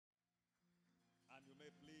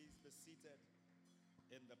please be seated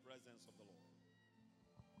in the presence of the Lord.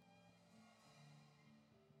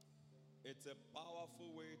 It's a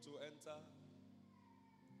powerful way to enter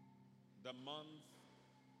the month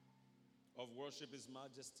of worship His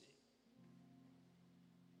Majesty.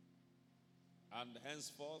 And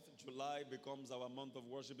henceforth, July becomes our month of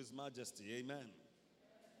worship His Majesty. Amen.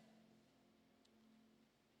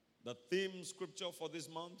 The theme scripture for this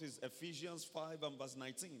month is Ephesians 5 and verse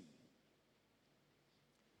 19.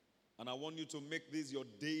 And I want you to make this your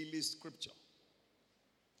daily scripture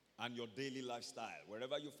and your daily lifestyle.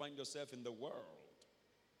 Wherever you find yourself in the world,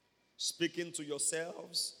 speaking to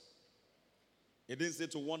yourselves. It didn't say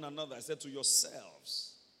to one another, I said to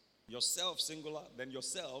yourselves. Yourself singular, then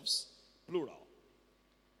yourselves plural.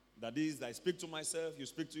 That is, I speak to myself, you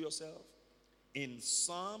speak to yourself. In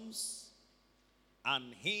psalms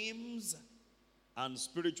and hymns and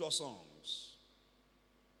spiritual songs.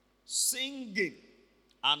 Singing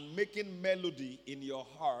and making melody in your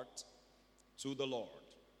heart to the Lord.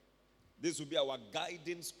 This will be our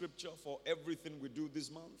guiding scripture for everything we do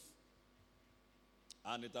this month.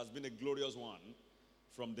 And it has been a glorious one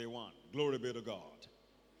from day one. Glory be to God.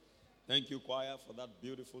 Thank you, choir, for that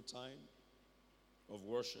beautiful time of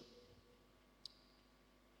worship.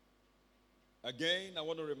 Again, I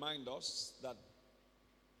want to remind us that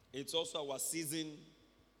it's also our season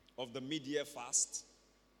of the mid-year fast.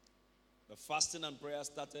 The fasting and prayer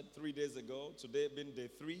started 3 days ago. Today being day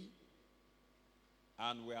 3.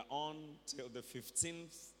 And we're on till the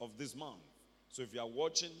 15th of this month. So if you are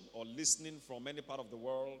watching or listening from any part of the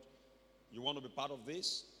world, you want to be part of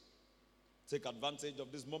this, take advantage of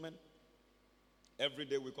this moment. Every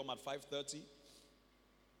day we come at 5:30.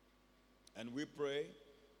 And we pray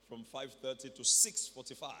from 5:30 to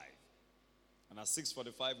 6:45. And at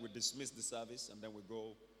 6:45 we dismiss the service and then we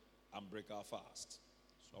go and break our fast.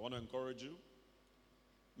 So I want to encourage you.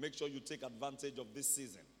 Make sure you take advantage of this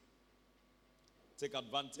season. Take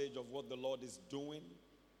advantage of what the Lord is doing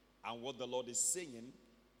and what the Lord is saying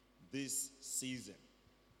this season.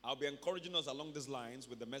 I'll be encouraging us along these lines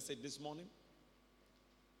with the message this morning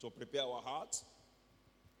to prepare our hearts.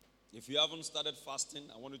 If you haven't started fasting,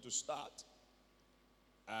 I want you to start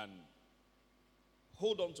and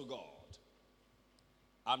hold on to God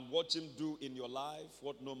and watch Him do in your life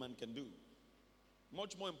what no man can do.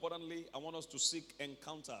 Much more importantly, I want us to seek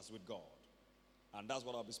encounters with God. And that's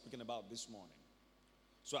what I'll be speaking about this morning.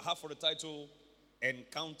 So I have for the title,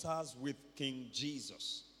 Encounters with King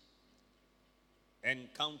Jesus.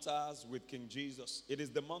 Encounters with King Jesus. It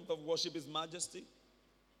is the month of worship His Majesty.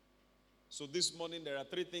 So this morning there are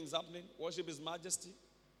 3 things happening. Worship His Majesty,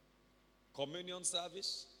 communion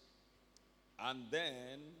service, and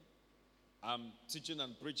then I'm teaching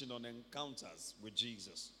and preaching on encounters with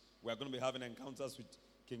Jesus. We're going to be having encounters with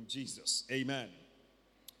King Jesus. Amen.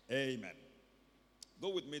 Amen.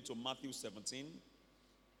 Go with me to Matthew 17.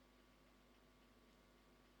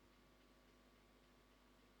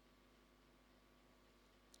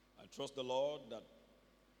 I trust the Lord that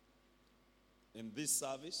in this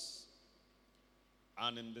service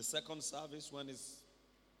and in the second service when His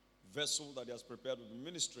vessel that He has prepared will be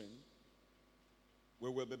ministering, we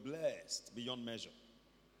will be blessed beyond measure.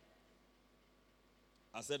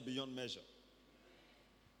 I said beyond measure.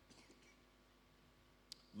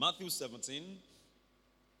 Matthew 17,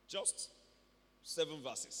 just 7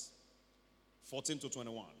 verses, 14 to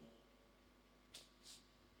 21.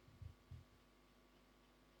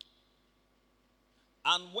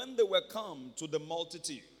 And when they were come to the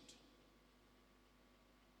multitude,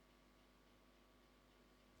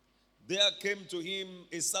 there came to Him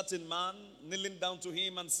a certain man, kneeling down to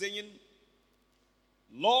Him and saying,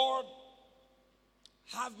 Lord,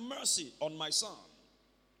 have mercy on my son,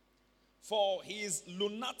 for he is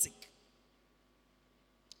lunatic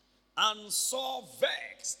and sore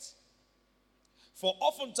vexed. For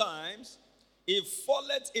oftentimes he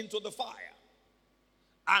falleth into the fire,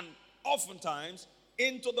 and oftentimes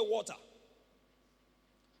into the water.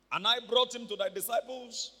 And I brought him to thy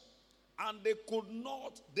disciples, and they could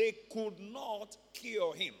not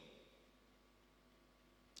cure him.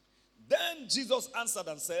 Then Jesus answered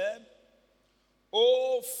and said,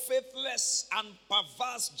 O faithless and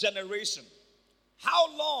perverse generation,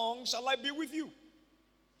 how long shall I be with you?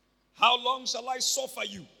 How long shall I suffer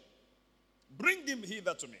you? Bring him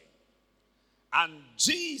hither to me. And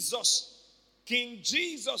Jesus, King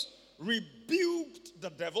Jesus, rebuked the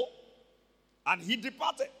devil, and he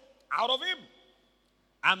departed out of him.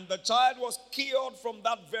 And the child was cured from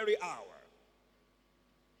that very hour.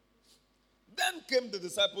 Then came the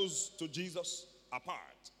disciples to Jesus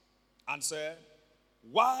apart and said,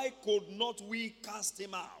 Why could not we cast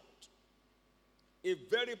him out? A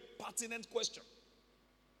very pertinent question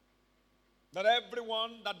that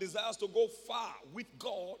everyone that desires to go far with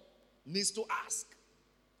God needs to ask.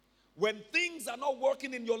 When things are not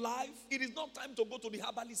working in your life, it is not time to go to the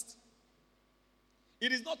herbalist.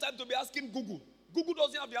 It is not time to be asking Google. Google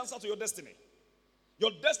doesn't have the answer to your destiny.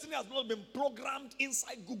 Your destiny has not been programmed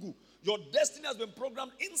inside Google. Your destiny has been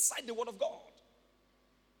programmed inside the Word of God.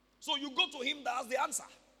 So you go to Him that has the answer.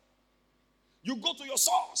 You go to your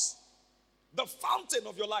source, the fountain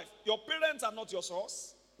of your life. Your parents are not your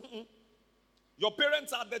source. Your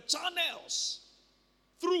parents are the channels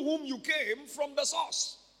through whom you came from the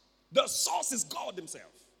source. The source is God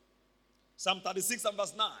Himself. Psalm 36 and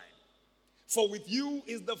verse 9. For with you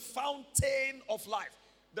is the fountain of life.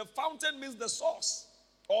 The fountain means the source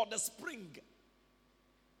or the spring.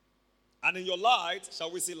 And in your light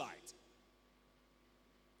shall we see light.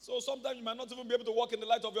 So sometimes you might not even be able to walk in the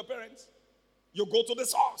light of your parents. You go to the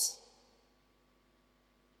source.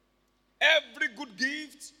 Every good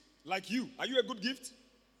gift, like you. Are you a good gift?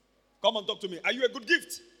 Come and talk to me. Are you a good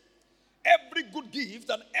gift? Every good gift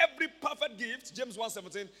and every perfect gift, James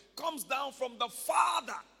 1:17, comes down from the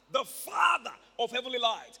Father of heavenly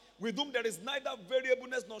light, with whom there is neither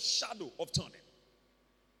variableness nor shadow of turning.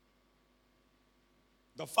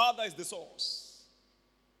 The Father is the source.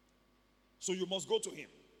 So you must go to Him.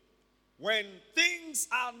 When things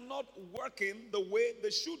are not working the way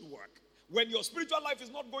they should work, when your spiritual life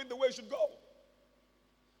is not going the way it should go,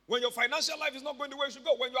 when your financial life is not going the way it should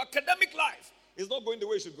go, when your academic life is not going the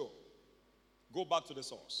way it should go, go back to the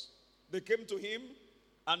source. They came to Him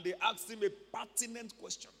and they asked Him a pertinent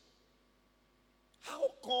question.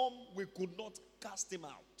 How come we could not cast him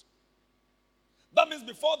out? That means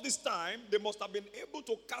before this time, they must have been able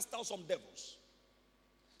to cast out some devils.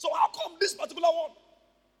 So how come this particular one?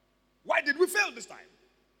 Why did we fail this time?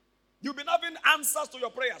 You've been having answers to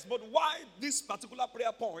your prayers, but why this particular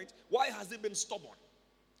prayer point? Why has it been stubborn?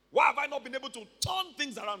 Why have I not been able to turn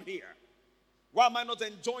things around here? Why am I not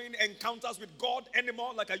enjoying encounters with God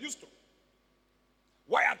anymore like I used to?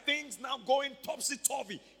 Why are things now going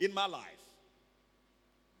topsy-turvy in my life?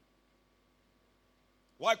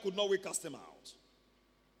 Why could not we cast him out?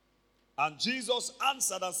 And Jesus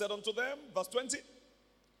answered and said unto them, verse 20,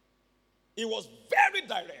 he was very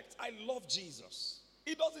direct. I love Jesus.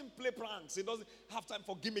 He doesn't play pranks. He doesn't have time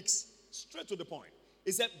for gimmicks. Straight to the point.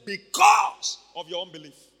 He said, because of your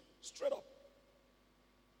unbelief. Straight up.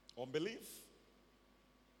 Unbelief.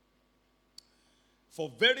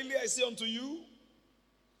 For verily I say unto you,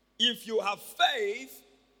 if you have faith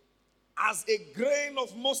as a grain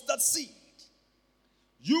of mustard seed,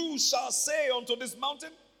 you shall say unto this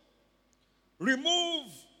mountain, remove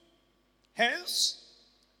hence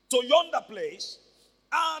to yonder place,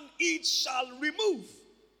 and it shall remove.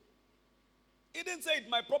 He didn't say it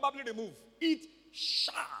might probably remove. It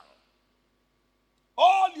shall.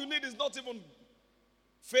 All you need is not even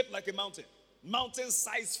faith like a mountain.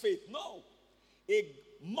 Mountain-sized faith. No. A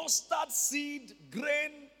mustard seed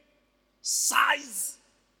grain size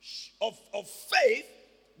of faith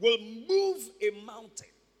will move a mountain.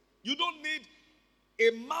 You don't need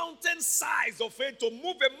a mountain size of faith to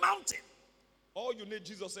move a mountain. All you need,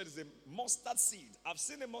 Jesus said, is a mustard seed. I've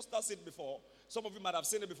seen a mustard seed before. Some of you might have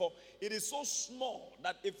seen it before. It is so small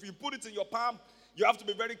that if you put it in your palm, you have to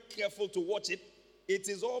be very careful to watch it. It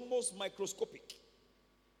is almost microscopic.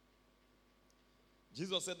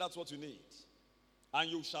 Jesus said that's what you need. And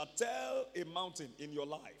you shall tell a mountain in your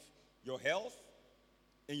life, your health,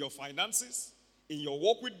 in your finances, in your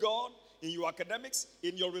walk with God, in your academics,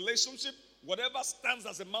 in your relationship, whatever stands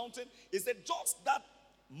as a mountain, is that just that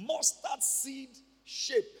mustard seed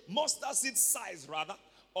shape, mustard seed size rather,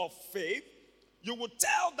 of faith. You would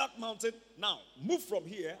tell that mountain, now move from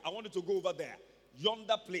here, I want you to go over there,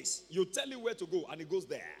 yonder place. You tell it where to go and it goes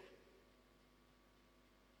there.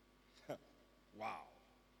 Wow.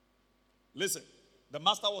 Listen, the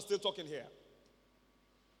master was still talking here.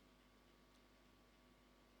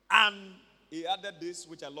 And he added this,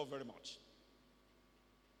 which I love very much.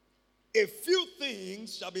 A few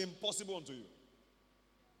things shall be impossible unto you.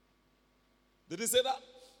 Did he say that?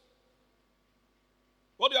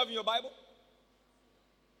 What do you have in your Bible?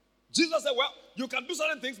 Jesus said, well, you can do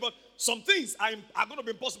certain things, but some things are going to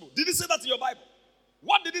be impossible. Did he say that in your Bible?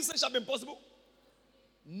 What did he say shall be impossible?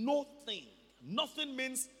 No thing. Nothing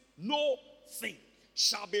means no thing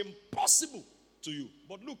shall be impossible to you.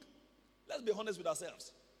 But look, let's be honest with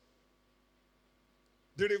ourselves.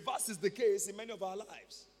 The reverse is the case in many of our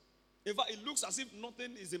lives. In fact, it looks as if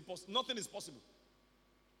nothing is possible.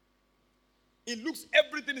 It looks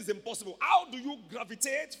everything is impossible. How do you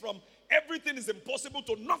gravitate from everything is impossible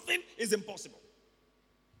to nothing is impossible?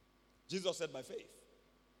 Jesus said by faith.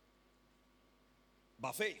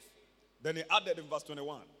 By faith. Then he added in verse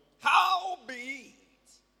 21, howbeit,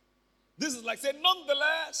 this is like saying,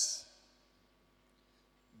 nonetheless,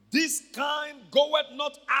 this kind goeth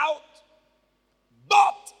not out,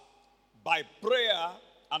 but by prayer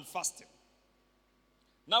and fasting.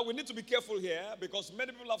 Now we need to be careful here because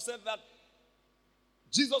many people have said that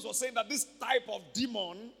Jesus was saying that this type of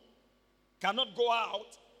demon cannot go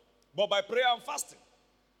out, but by prayer and fasting.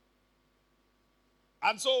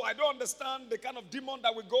 And so I don't understand the kind of demon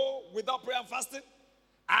that will go without prayer and fasting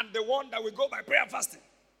and the one that will go by prayer and fasting.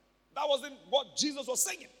 That wasn't what Jesus was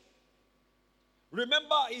saying.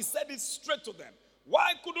 Remember, he said it straight to them.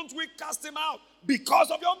 Why couldn't we cast him out? Because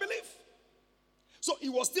of your unbelief. So he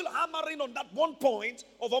was still hammering on that one point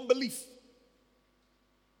of unbelief.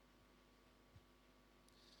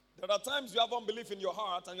 There are times you have unbelief in your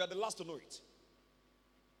heart and you are the last to know it.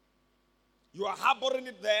 You are harboring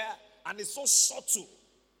it there and it's so subtle.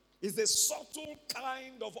 It's a subtle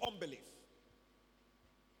kind of unbelief.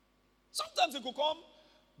 Sometimes it could come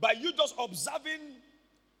by you just observing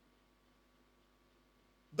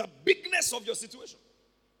the bigness of your situation.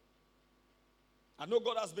 I know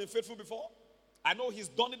God has been faithful before. I know he's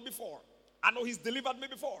done it before. I know he's delivered me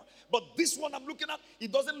before. But this one I'm looking at,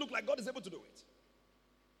 it doesn't look like God is able to do it.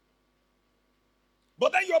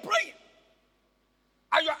 But then you're praying.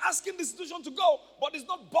 And you're asking the situation to go, but it's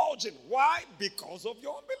not bulging. Why? Because of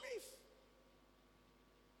your unbelief.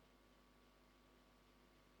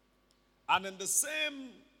 And in the same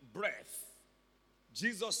breath,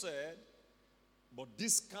 Jesus said, but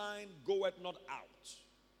this kind goeth not out,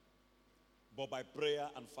 but by prayer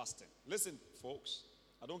and fasting. Listen, folks,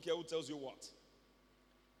 I don't care who tells you what.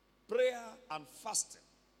 Prayer and fasting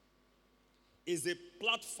is a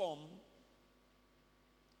platform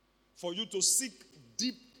for you to seek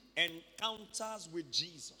deep encounters with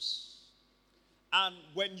Jesus. And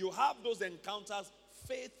when you have those encounters,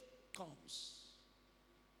 faith comes.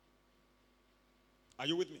 Are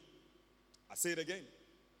you with me? I say it again.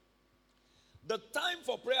 The time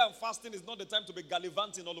for prayer and fasting is not the time to be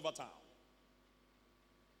gallivanting all over town.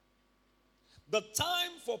 The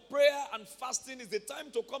time for prayer and fasting is the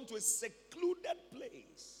time to come to a secluded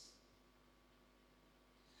place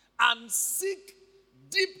and seek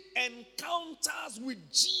deep encounters with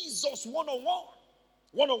Jesus one-on-one.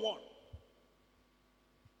 One-on-one.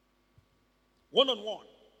 One-on-one.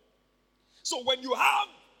 So when you have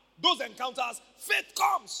those encounters, faith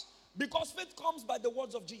comes. Because faith comes by the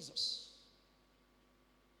words of Jesus.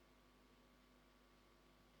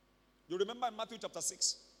 You remember in Matthew chapter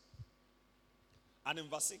 6 and in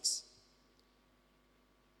verse 6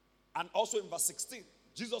 and also in verse 16,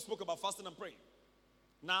 Jesus spoke about fasting and praying.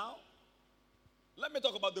 Now, let me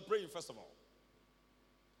talk about the praying first of all.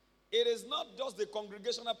 It is not just the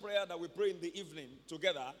congregational prayer that we pray in the evening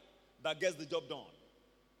together that gets the job done.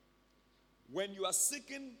 When you are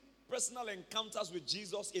seeking personal encounters with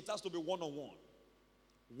Jesus, it has to be one-on-one.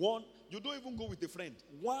 One, you don't even go with a friend.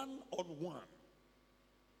 One-on-one.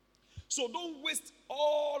 So don't waste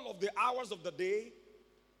all of the hours of the day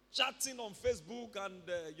chatting on Facebook and,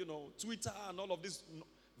 Twitter and all of these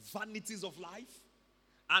vanities of life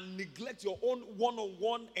and neglect your own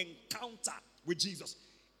one-on-one encounter with Jesus.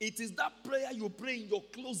 It is that prayer you pray in your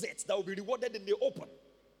closet that will be rewarded in the open.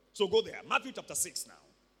 So go there. Matthew chapter 6 now.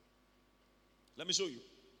 Let me show you.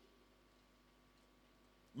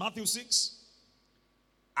 Matthew 6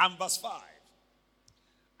 and verse 5.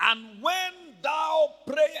 And when thou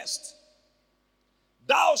prayest,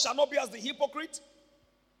 thou shalt not be as the hypocrite.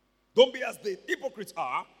 Don't be as the hypocrites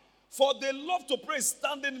are. For they love to pray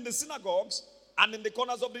standing in the synagogues and in the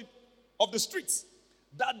corners of the streets,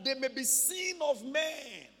 that they may be seen of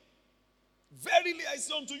men. Verily I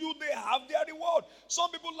say unto you, they have their reward.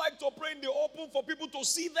 Some people like to pray in the open for people to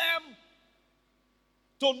see them,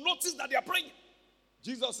 to notice that they are praying.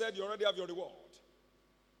 Jesus said, you already have your reward.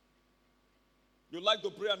 You like to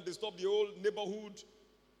pray and disturb the whole neighborhood.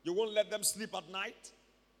 You won't let them sleep at night.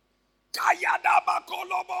 And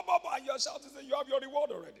you're shouting, you have your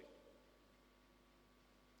reward already.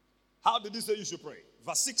 How did he say you should pray?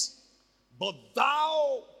 Verse 6. But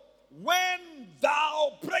thou, when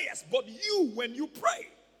thou prayest, but you, when you pray,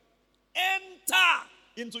 enter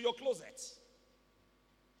into your closet.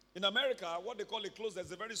 In America, what they call a closet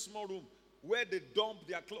is a very small room where they dump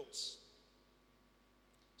their clothes.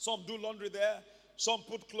 Some do laundry there. Some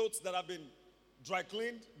put clothes that have been dry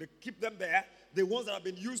cleaned. They keep them there. The ones that have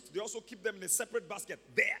been used, they also keep them in a separate basket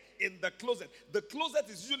there in the closet. The closet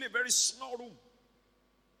is usually a very small room.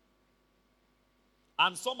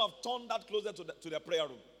 And some have turned that closet to their prayer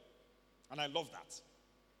room. And I love that.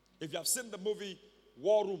 If you have seen the movie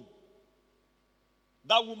War Room,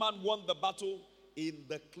 That woman won the battle in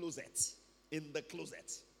the closet. In the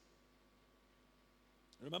closet.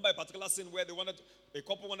 Remember a particular scene where a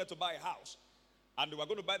couple wanted to buy a house. And they were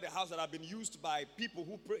going to buy the house that had been used by people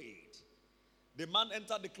who prayed. The man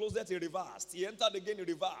entered the closet, he reversed. He entered again, he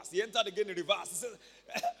reversed. He entered again, he reversed. He said,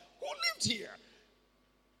 who lived here?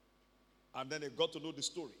 And then he got to know the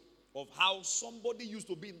story of how somebody used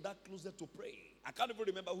to be in that closet to pray. I can't even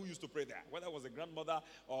remember who used to pray there. Whether it was a grandmother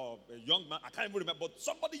or a young man, I can't even remember. But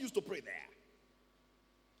somebody used to pray there.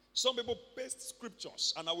 Some people paste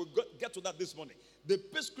scriptures, and I will get to that this morning. They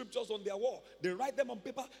paste scriptures on their wall. They write them on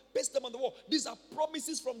paper, paste them on the wall. These are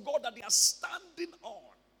promises from God that they are standing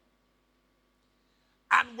on.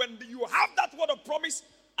 And when you have that word of promise,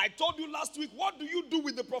 I told you last week, what do you do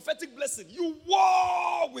with the prophetic blessing? You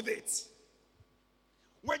war with it.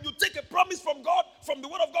 When you take a promise from God, from the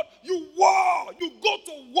word of God, you war. You go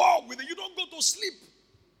to war with it. You don't go to sleep.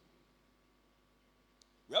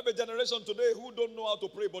 We have a generation today who don't know how to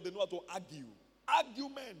pray, but they know how to argue.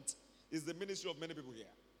 Argument is the ministry of many people here.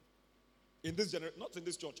 In this generation, not in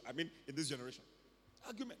this church, I mean in this generation.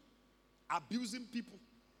 Argument. Abusing people.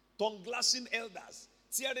 Tongue-lashing elders.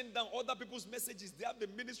 Tearing down other people's messages. They have the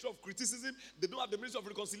ministry of criticism. They don't have the ministry of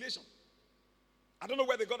reconciliation. I don't know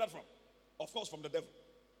where they got that from. Of course, from the devil.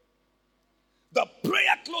 The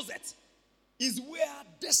prayer closet is where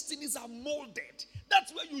destinies are molded.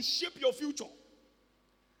 That's where you shape your future.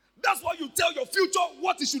 That's why you tell your future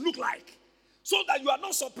what it should look like. So that you are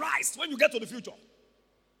not surprised when you get to the future.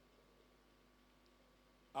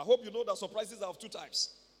 I hope you know that surprises are of two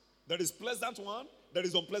types. There is pleasant one, there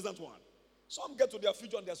is unpleasant one. Some get to their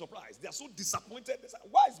future and they are surprised. They are so disappointed. They say,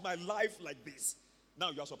 why is my life like this?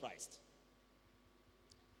 Now you are surprised.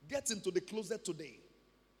 Get into the closet today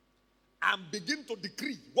and begin to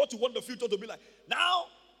decree what you want the future to be like. Now,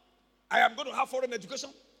 I am going to have foreign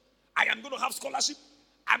education. I am going to have scholarship.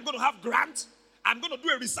 I'm going to have grant. I'm going to do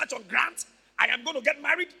a research on grant. I am going to get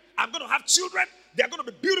married. I'm going to have children. They are going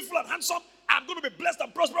to be beautiful and handsome. I'm going to be blessed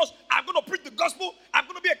and prosperous. I'm going to preach the gospel. I'm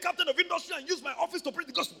going to be a captain of industry and use my office to preach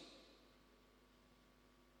the gospel.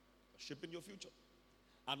 Shaping your future.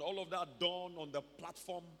 And all of that done on the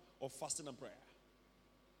platform of fasting and prayer.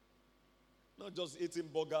 Not just eating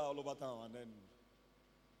burger all over town and then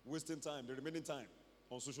wasting time, the remaining time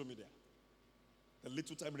on social media. The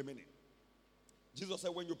little time remaining. Jesus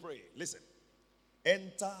said when you pray, listen,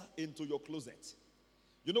 enter into your closet.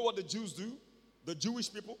 You know what the Jews do? The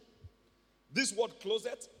Jewish people? This word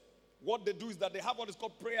closet, what they do is that they have what is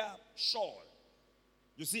called prayer shawl.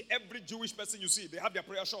 You see, every Jewish person you see, they have their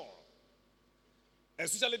prayer shawl.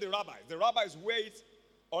 Especially the rabbis. The rabbis wear it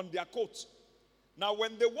on their coat. Now,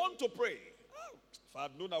 when they want to pray, if I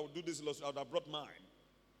had known I would do this, I would have brought mine.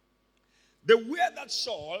 They wear that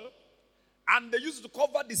shawl and they use it to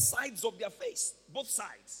cover the sides of their face. Both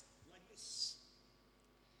sides. Like this.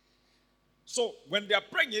 So, when they are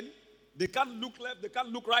praying, they can't look left, they can't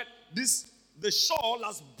look right. The shawl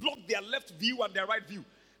has blocked their left view and their right view.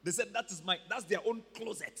 They said that's their own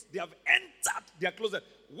closet. They have entered their closet.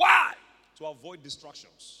 Why? To avoid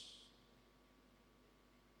distractions.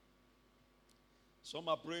 Some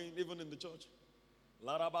are praying even in the church.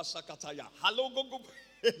 Laraba Sakataya. Hello, go.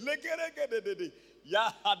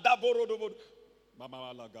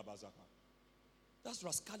 That's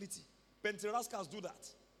rascality. Pentecostals do that.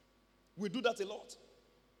 We do that a lot.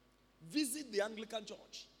 Visit the Anglican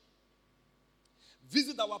church.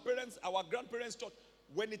 Visit our parents, our grandparents' church.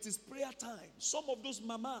 When it is prayer time, some of those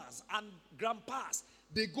mamas and grandpas,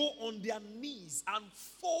 they go on their knees and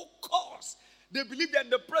focus. They believe they're in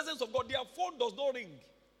the presence of God. Their phone does not ring.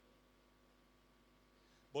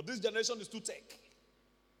 But this generation is too tech.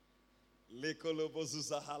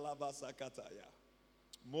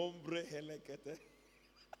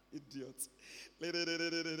 Idiot.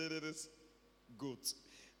 Goat.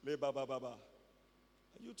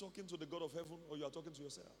 Are you talking to the God of heaven or you are talking to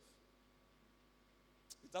yourself?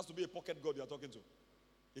 It has to be a pocket God you are talking to.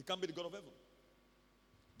 It can't be the God of heaven.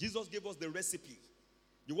 Jesus gave us the recipe.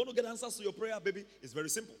 You want to get answers to your prayer, baby? It's very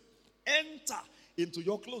simple. Enter into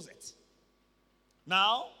your closet.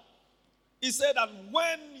 Now, he said that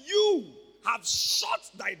when you have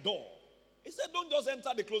shut thy door, he said don't just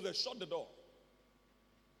enter the closet, shut the door.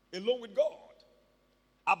 Alone with God.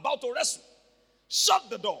 About to wrestle. Shut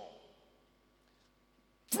the door.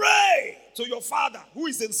 Pray to your Father who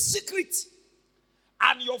is in secret.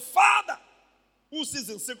 And your Father who sees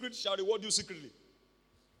in secret shall reward you secretly.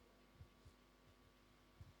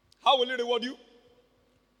 How will he reward you?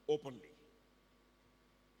 Openly.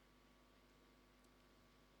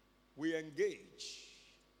 We engage.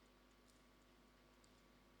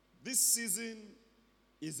 This season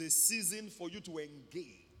is a season for you to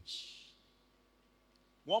engage.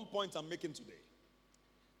 One point I'm making today.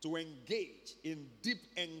 To engage in deep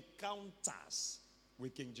encounters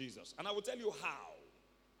with King Jesus. And I will tell you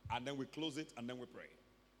how. And then we close it and then we pray.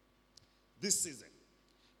 This season.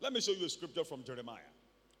 Let me show you a scripture from Jeremiah.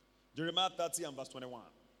 Jeremiah 30 and verse 21.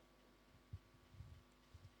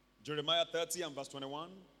 Jeremiah 30 and verse 21.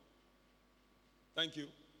 Thank you.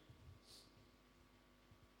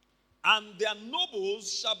 And their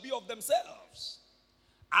nobles shall be of themselves,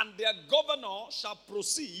 and their governor shall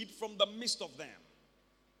proceed from the midst of them.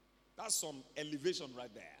 That's some elevation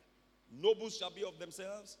right there. Nobles shall be of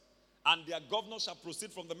themselves, and their governor shall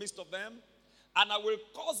proceed from the midst of them. And I will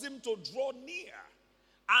cause him to draw near,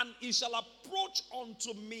 and he shall approach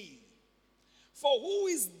unto me. For who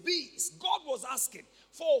is this? God was asking,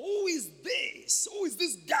 for who is this? Who is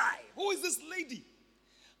this guy? Who is this lady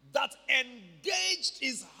that engaged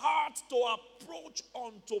his heart to approach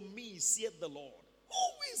unto me, saith the Lord?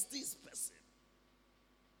 Who is this person?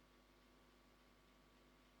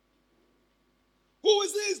 Who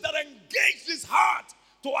is this that engaged his heart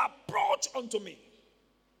to approach unto me?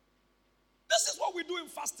 This is what we do in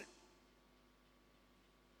fasting.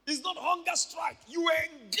 It's not hunger strike. You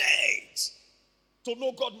engage to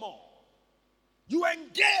know God more. You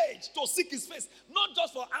engage to seek his face, not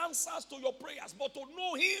just for answers to your prayers, but to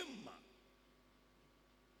know him.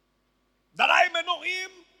 That I may know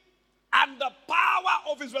him and the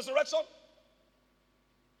power of his resurrection.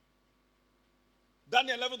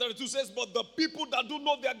 Daniel 11:32 says, but the people that do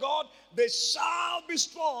know their God, they shall be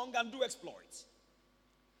strong and do exploits.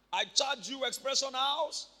 I charge you, Expression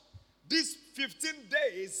House, these 15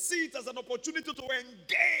 days, see it as an opportunity to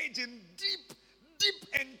engage in deep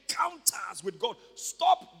encounters with God.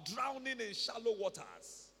 Stop drowning in shallow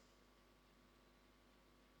waters.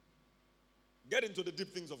 Get into the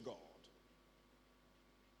deep things of God.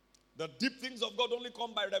 The deep things of God only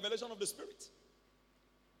come by revelation of the Spirit.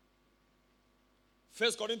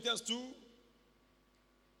 1 Corinthians 2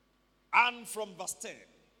 and from verse 10.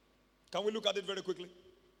 Can we look at it very quickly?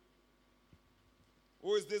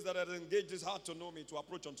 Who is this that has engaged his heart to know me, to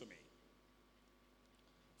approach unto me?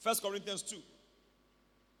 1 Corinthians 2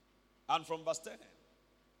 and from verse 10.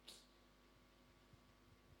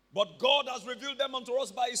 But God has revealed them unto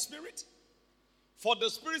us by his Spirit. For the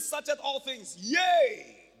Spirit searcheth all things,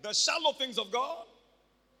 yea, the shallow things of God.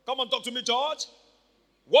 Come on, talk to me, church.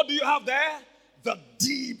 What do you have there? The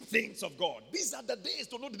deep things of God. These are the days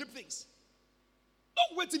to know the deep things.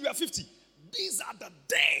 Don't wait till you are 50. These are the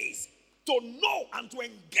days to know and to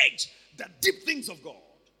engage the deep things of God.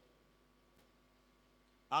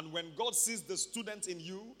 And when God sees the student in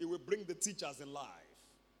you, he will bring the teachers in life.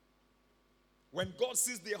 When God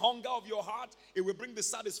sees the hunger of your heart, it will bring the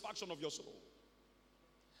satisfaction of your soul.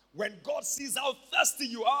 When God sees how thirsty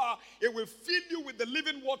you are, it will fill you with the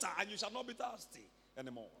living water, and you shall not be thirsty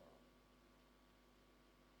anymore.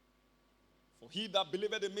 For he that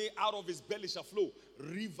believeth in me, out of his belly shall flow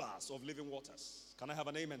rivers of living waters. Can I have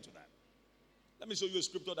an amen to that? Let me show you a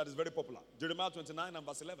scripture that is very popular. Jeremiah 29 and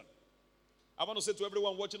verse 11. I want to say to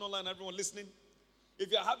everyone watching online, everyone listening,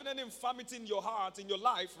 if you're having any infirmity in your heart, in your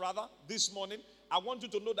life rather, this morning, I want you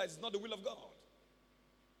to know that it's not the will of God.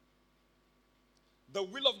 The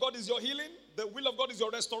will of God is your healing. The will of God is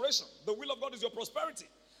your restoration. The will of God is your prosperity.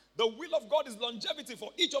 The will of God is longevity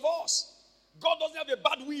for each of us. God doesn't have a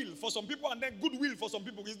bad will for some people and then good will for some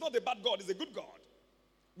people. He's not a bad God, he's a good God.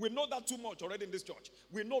 We know that too much already in this church.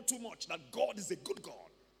 We know too much that God is a good God.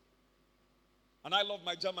 And I love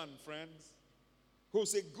my German friends who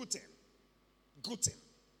say Guten. Guten.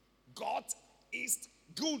 Gott ist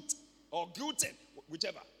gut. Or Guten.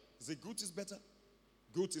 Whichever. Is it gut is better?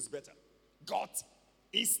 Gut is better. Gott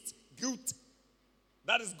ist gut.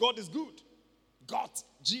 That is God is good. Gott,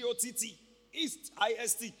 G-O-T-T. Ist,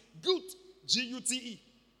 I-S-T. Gut, G-U-T-E.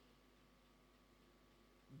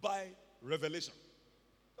 By revelation.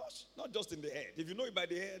 Not just in the head. If you know it by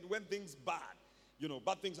the head, when things bad,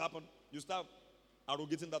 bad things happen, you start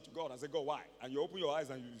arrogating that to God and say, God, why? And you open your eyes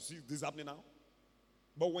and you see this happening now.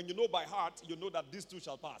 But when you know by heart, you know that these two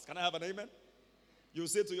shall pass. Can I have an amen? You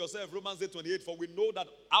say to yourself, Romans 8:28, for we know that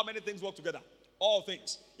how many things work together? All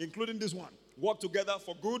things, including this one, work together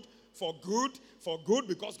for good,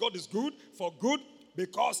 because God is good, for good,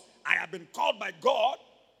 because I have been called by God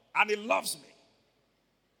and he loves me.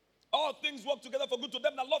 All things work together for good to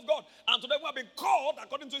them that love God and to them who have been called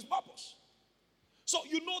according to his purpose. So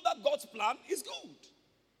you know that God's plan is good.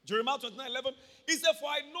 Jeremiah 29:11, he said, for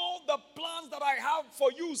I know the plans that I have for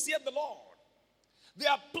you, saith the Lord. They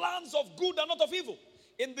are plans of good and not of evil.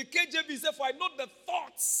 In the KJV, he said, for I know the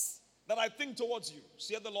thoughts that I think towards you,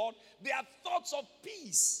 saith the Lord, they are thoughts of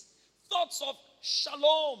peace, thoughts of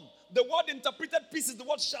shalom. The word interpreted peace is the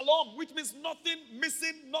word shalom, which means nothing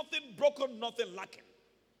missing, nothing broken, nothing lacking.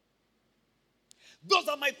 Those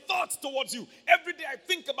are my thoughts towards you. Every day I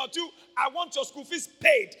think about you. I want your school fees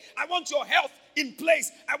paid. I want your health in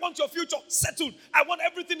place. I want your future settled. I want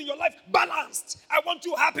everything in your life balanced. I want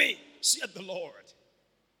you happy, saith the Lord.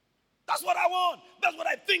 That's what I want. That's what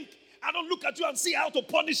I think. I don't look at you and see how to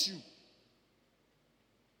punish you.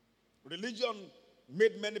 Religion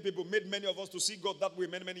made many of us to see God that way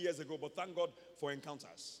many, many years ago, but thank God for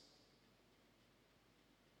encounters.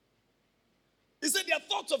 He said they are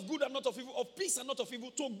thoughts of good and not of evil, of peace and not of evil,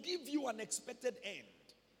 to give you an expected end.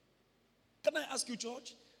 Can I ask you,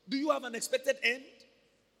 church, do you have an expected end?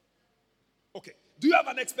 Okay. Do you have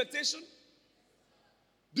an expectation?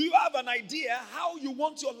 Do you have an idea how you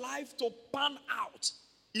want your life to pan out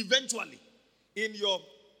eventually? In your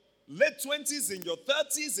late 20s, in your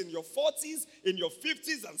 30s, in your 40s, in your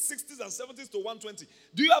 50s and 60s and 70s to 120.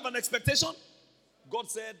 Do you have an expectation? God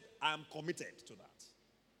said, I am committed to that.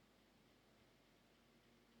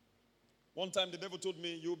 One time the devil told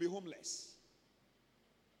me, you will be homeless.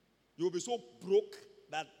 You will be so broke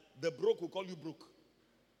that the broke will call you broke.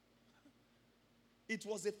 It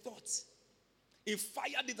was a thought. He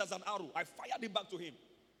fired it as an arrow. I fired it back to him.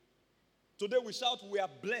 Today we shout, we are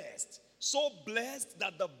blessed. So blessed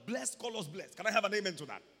that the blessed call us blessed. Can I have an amen to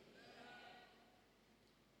that?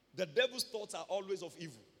 The devil's thoughts are always of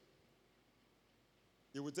evil.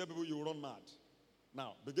 He will tell people you will run mad.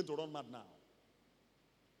 Now, begin to run mad now.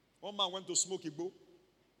 One man went to smoke Igbo.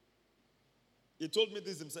 He told me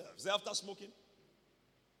this himself. He said, after smoking,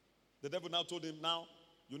 the devil now told him, now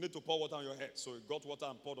you need to pour water on your head. So he got water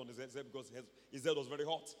and poured on his head because his head was very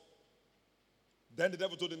hot. Then the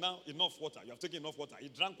devil told him, now enough water. You have taken enough water. He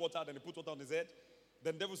drank water, then he put water on his head.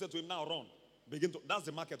 Then the devil said to him, now run. That's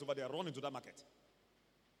the market over there. Run into that market.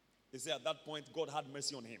 He said at that point, God had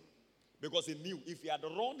mercy on him. Because he knew if he had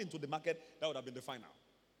run into the market, that would have been the final.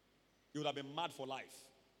 He would have been mad for life.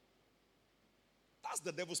 That's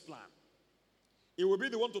the devil's plan. He will be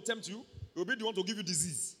the one to tempt you. He will be the one to give you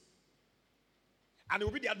disease. And he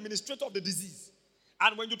will be the administrator of the disease.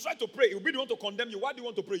 And when you try to pray, he will be the one to condemn you. Why do you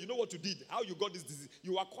want to pray? You know what you did, how you got this disease.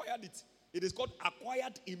 You acquired it. It is called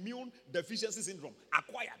acquired immune deficiency syndrome.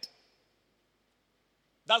 Acquired.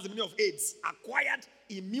 That's the meaning of AIDS. Acquired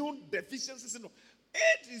immune deficiency syndrome.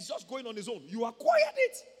 AIDS is just going on its own. You acquired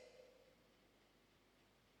it.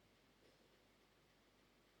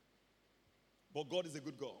 But God is a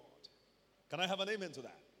good God. Can I have an amen to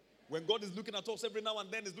that? When God is looking at us every now and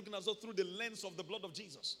then, He's looking at us through the lens of the blood of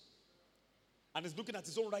Jesus. And He's looking at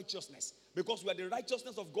His own righteousness. Because we are the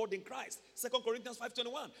righteousness of God in Christ. 2 Corinthians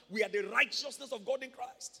 5:21. We are the righteousness of God in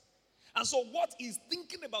Christ. And so what He's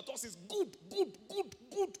thinking about us is good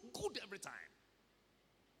every time.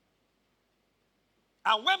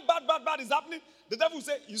 And when bad is happening, the devil will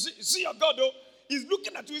say, you see your God though? He's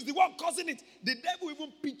looking at you. He's the one causing it. The devil will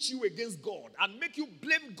even pitch you against God and make you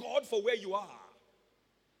blame God for where you are.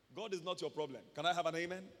 God is not your problem. Can I have an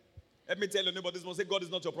amen? Let me tell your neighbor this one. Say, God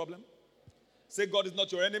is not your problem. Say, God is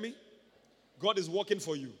not your enemy. God is working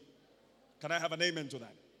for you. Can I have an amen to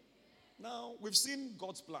that? Now, we've seen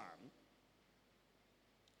God's plan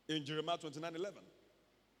in Jeremiah 29:11.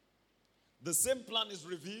 The same plan is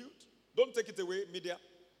revealed. Don't take it away, media.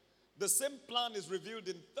 The same plan is revealed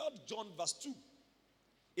in 3 John verse 2.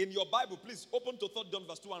 In your Bible, please open to 3 John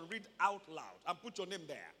verse 2 and read out loud and put your name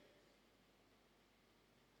there.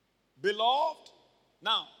 Beloved,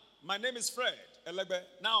 now, my name is Fred Elegbe.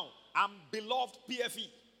 Now, I'm beloved PFE.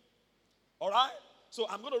 All right? So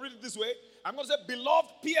I'm going to read it this way. I'm going to say, beloved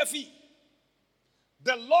PFE.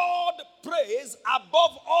 The Lord prays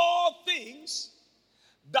above all things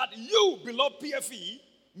that you, beloved PFE,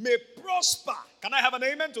 may prosper. Can I have an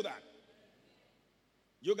amen to that?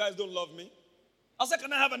 You guys don't love me. I said,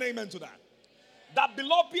 can I have an amen to that? That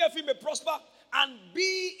beloved PFE may prosper and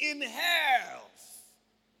be in health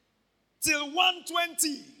till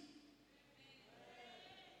 120.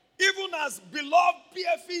 Even as beloved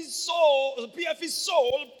PFE's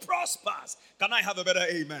soul prospers. Can I have a better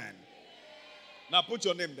amen? Now put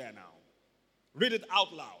your name there now. Read it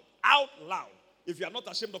out loud. Out loud. If you are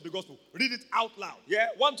not ashamed of the gospel, read it out loud. Yeah?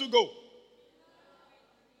 1, 2, go.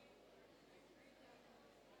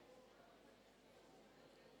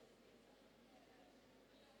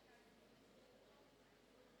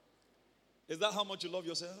 Is that how much you love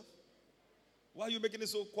yourself? Why are you making it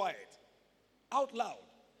so quiet? Out loud.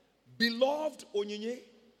 Beloved Onyinye,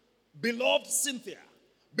 beloved Cynthia,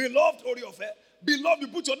 beloved Oriofe, beloved, you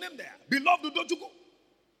put your name there. Beloved Udochukwu.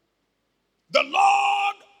 The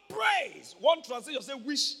Lord praise. One translation say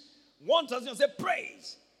wish. One translation say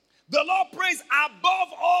praise. The Lord prays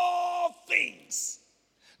above all things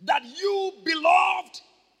that you, beloved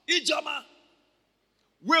Ijoma,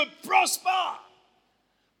 will prosper.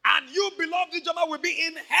 And you, beloved Ijoma, will be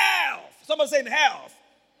in health. Someone say in health.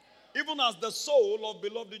 Even as the soul of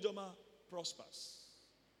beloved Ijoma prospers.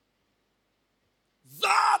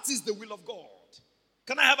 That is the will of God.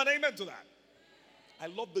 Can I have an amen to that? I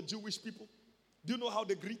love the Jewish people. Do you know how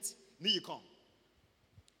they greet? Niyikon.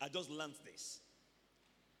 I just learned this.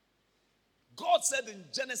 God said in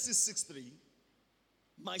Genesis 6:3,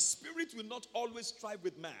 my spirit will not always strive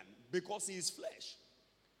with man because he is flesh.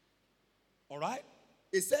 All right?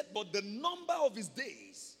 He said, but the number of his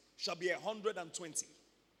days shall be 120.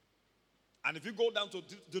 And if you go down to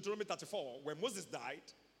Deuteronomy 34, when Moses died,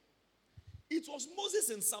 it was Moses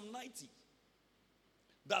in Psalm 90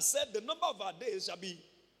 that said the number of our days shall be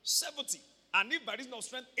 70. And if by reason of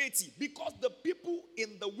strength, 80. Because the people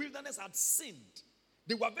in the wilderness had sinned.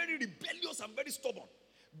 They were very rebellious and very stubborn.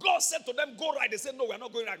 God said to them, go right. They said, no, we're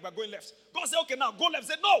not going right, we're going left. God said, okay, now go left.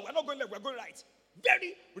 They said, no, we're not going left, we're going right.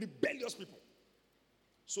 Very rebellious people.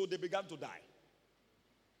 So they began to die.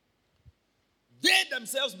 They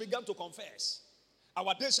themselves began to confess.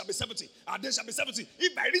 Our days shall be 70. Our days shall be 70.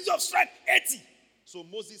 If by reason of strength, 80. So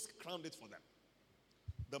Moses crowned it for them.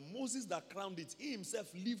 The Moses that crowned it, he himself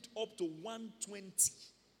lived up to 120.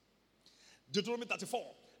 Deuteronomy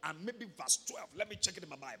 34 and maybe verse 12. Let me check it in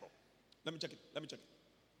my Bible. Let me check it.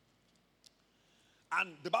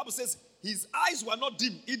 And the Bible says his eyes were not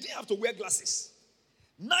dim. He didn't have to wear glasses.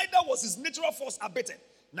 Neither was his natural force abated.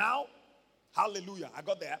 Now, hallelujah, I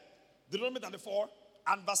got there. Deuteronomy 34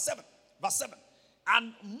 and verse 7. Verse 7.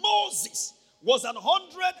 And Moses was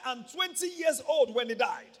 120 years old when he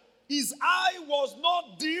died. His eye was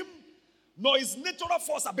not dim, nor his natural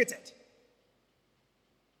force abated.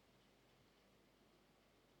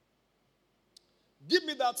 Give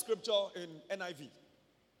me that scripture in NIV.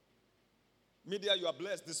 Media, you are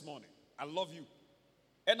blessed this morning. I love you.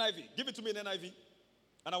 NIV. Give it to me in NIV.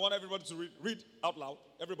 And I want everybody to read out loud.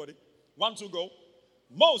 Everybody. 1, 2, go.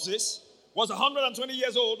 Moses was 120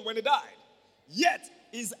 years old when he died. Yet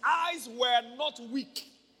his eyes were not weak,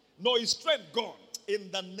 nor his strength gone.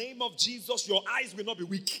 In the name of Jesus, your eyes will not be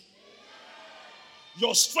weak.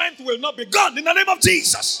 Your strength will not be gone in the name of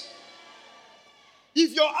Jesus.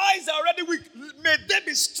 If your eyes are already weak, may they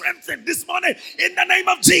be strengthened this morning in the name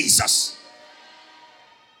of Jesus.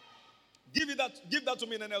 Give that to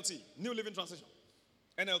me in NLT, New Living Translation.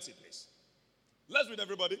 NLT, please. Let's read,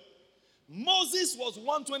 everybody. Moses was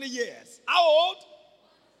 120 years. How old?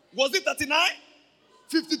 Was it 39?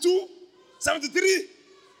 52? 73?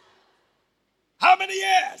 How many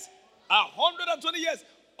years? 120 years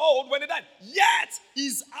old when he died. Yet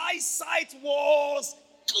his eyesight was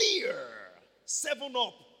clear. 7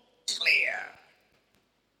 up, clear.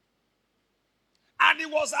 And he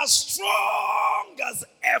was as strong as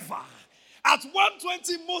ever. At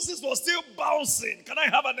 120, Moses was still bouncing. Can I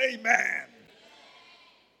have an amen?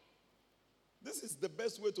 This is the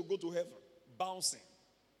best way to go to heaven. Bouncing.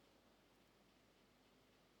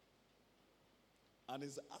 And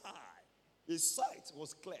his eye, his sight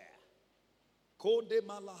was clear.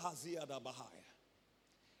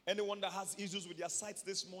 Anyone that has issues with their sight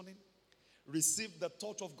this morning, receive the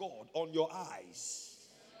touch of God on your eyes.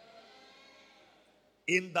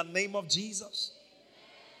 In the name of Jesus,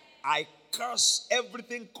 I curse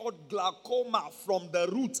everything called glaucoma from the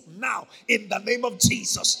root now. In the name of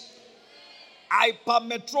Jesus.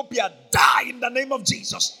 Hypermetropia, die in the name of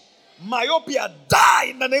Jesus. Myopia, die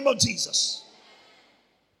in the name of Jesus.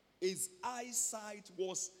 His eyesight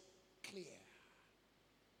was clear.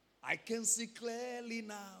 I can see clearly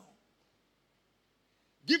now.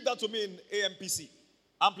 Give that to me in AMPC.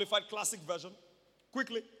 Amplified Classic Version.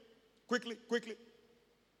 Quickly.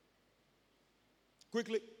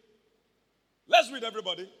 Let's read,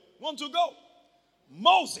 everybody. 1, 2, go.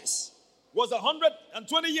 Moses was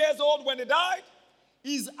 120 years old when he died.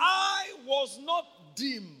 His eye was not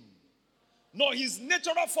dim, nor his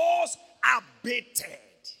natural force abated.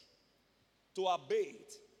 To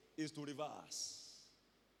abate is to reverse.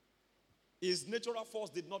 His natural force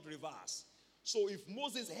did not reverse. So if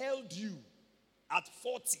Moses held you at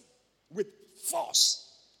 40 with force,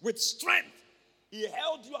 with strength, he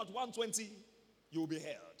held you at 120, you will be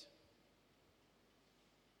held.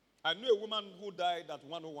 I knew a woman who died at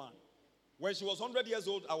 101. When she was 100 years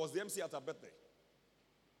old, I was the MC at her birthday.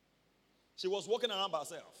 She was walking around by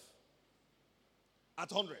herself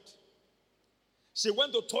at 100. She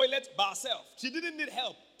went to toilet by herself. She didn't need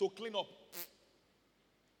help to clean up.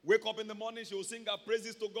 Wake up in the morning, she will sing her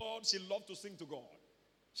praises to God. She loved to sing to God.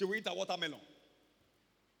 She will eat a watermelon.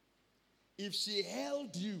 If she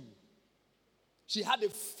held you, she had a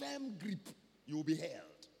firm grip, you will be held.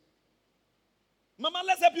 Mama,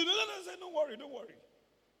 let's help you. No, don't worry, don't worry.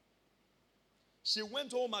 She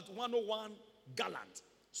went home at 101, gallant,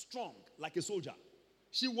 strong, like a soldier.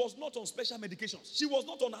 She was not on special medications. She was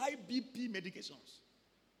not on high BP medications.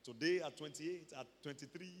 Today at 28, at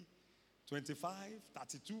 23, 25,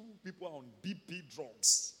 32, people are on BP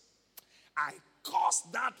drugs. I curse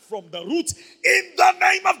that from the root in the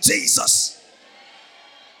name of Jesus.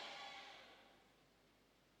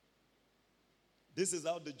 This is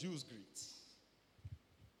how the Jews greet.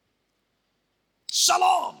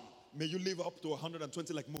 Shalom. May you live up to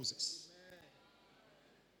 120 like Moses.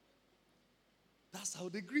 That's how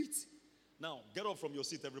they greet. Now, get up from your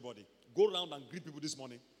seat, everybody. Go around and greet people this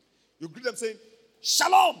morning. You greet them saying,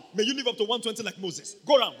 Shalom. May you live up to 120 like Moses.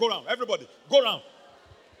 Go around, everybody. Go around.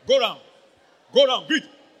 Greet.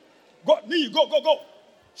 Go.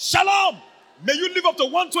 Shalom. May you live up to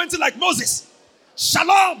 120 like Moses.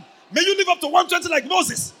 Shalom. May you live up to 120 like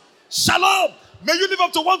Moses. Shalom. May you live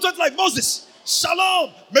up to 120 like Moses.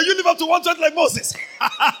 Shalom. May you live up to 120 like Moses.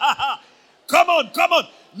 Come on.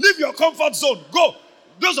 Leave your comfort zone. Go.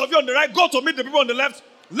 Those of you on the right, go to meet the people on the left.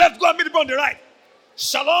 Left, go and meet the people on the right.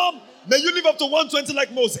 Shalom. May you live up to 120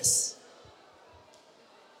 like Moses.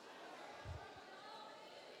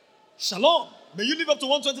 Shalom. May you live up to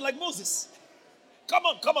 120 like Moses. Come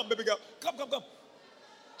on, baby girl. Come.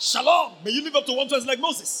 Shalom. May you live up to 120 like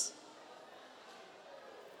Moses.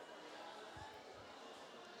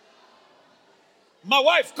 My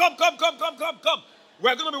wife, come.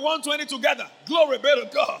 We're going to be 120 together. Glory be to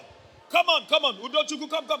God. Come on. Udochukwu,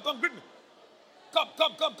 come. Greet me. Come.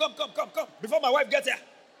 Before my wife gets here.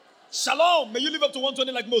 Shalom. May you live up to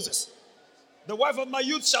 120 like Moses. The wife of my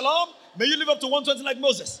youth, shalom. May you live up to 120 like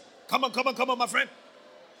Moses. Come on, my friend.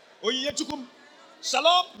 Oyechukum.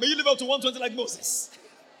 Shalom. May you live up to 120 like Moses.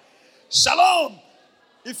 Shalom.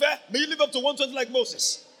 Ife, may you live up to 120 like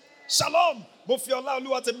Moses. Shalom. Mofiola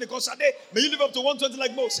Oluwatemini Kosade. May you live up to 120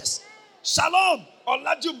 like Moses. Shalom.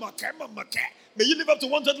 Olaju Make. May you live up to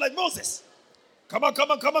 120 like Moses. Come on.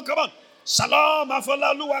 Shalom.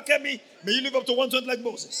 Afola Oluwakemi. May you live up to 120 like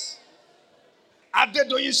Moses.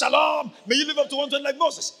 Adedoyin Shalom. May you live up to 120 like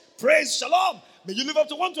Moses. Praise Shalom. May you live up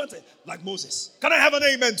to 120 like Moses. Can I have an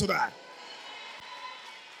amen to that?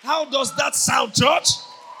 How does that sound, church?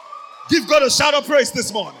 Give God a shout of praise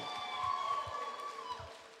this morning.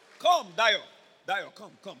 Come, Dio,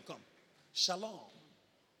 come. Shalom.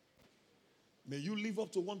 May you live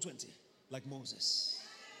up to 120 like Moses.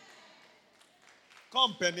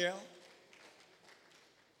 Come, Peniel.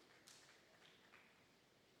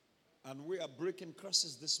 And we are breaking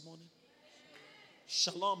curses this morning.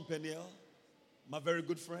 Shalom, Peniel. My very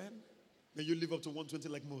good friend. May you live up to 120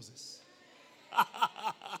 like Moses.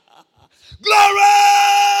 Glory!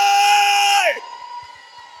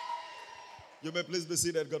 You may please be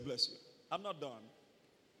seated. God bless you. I'm not done.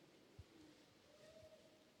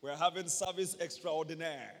 We're having service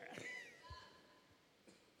extraordinaire.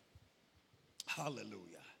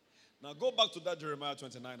 Hallelujah. Now go back to that Jeremiah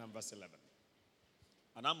 29 and verse 11.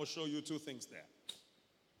 And I'm going to show you two things there.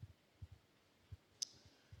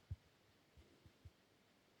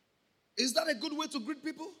 Is that a good way to greet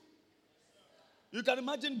people? You can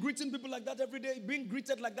imagine greeting people like that every day, being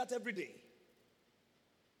greeted like that every day.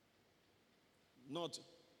 Not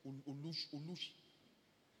ulush.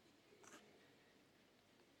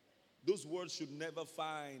 Those words should never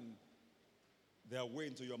find their way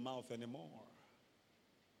into your mouth anymore.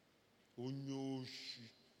 Unyoshi,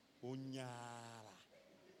 unyara.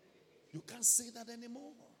 You can't say that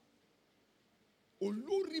anymore.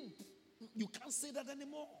 Olurib, you can't say that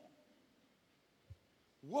anymore.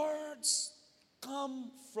 Words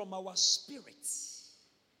come from our spirits.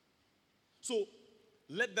 So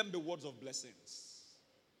let them be words of blessings.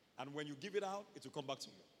 And when you give it out, it will come back to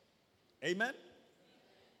you. Amen?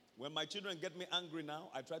 When my children get me angry now,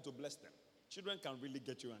 I try to bless them. Children can really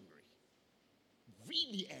get you angry.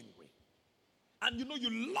 Really angry. And you know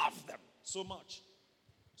you love them so much.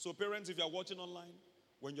 So parents, if you are watching online,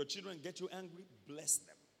 when your children get you angry, bless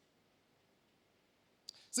them.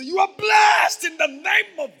 So you are blessed in the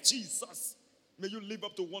name of Jesus. May you live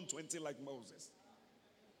up to 120 like Moses.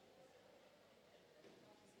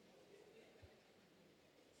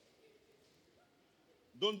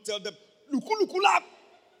 Don't tell them, no, don't do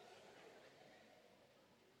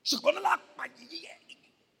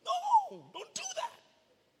that.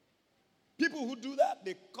 People who do that,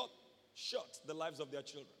 they cut short the lives of their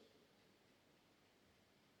children.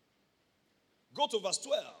 Go to verse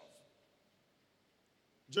 12.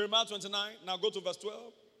 Jeremiah 29, now go to verse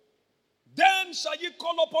 12. Then shall ye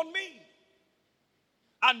call upon me,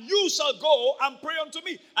 and you shall go and pray unto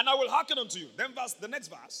me, and I will hearken unto you. Then the next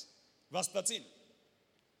verse, verse 13.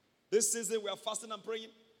 This season we are fasting and praying.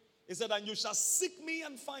 He said, and you shall seek me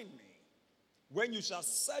and find me, when you shall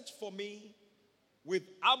search for me with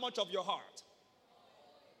how much of your heart?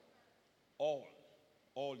 All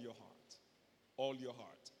your heart. All your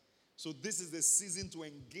heart. So this is the season to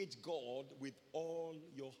engage God with all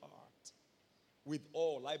your heart. With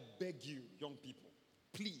all. I beg you, young people,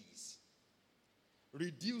 please,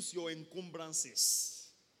 reduce your encumbrances.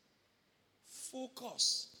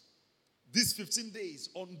 Focus these 15 days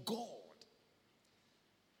on God.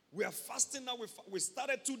 We are fasting now. We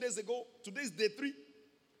started 2 days ago. Today is day 3.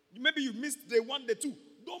 Maybe you missed day 1, day 2.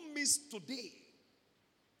 Don't miss today.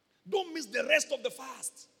 Don't miss the rest of the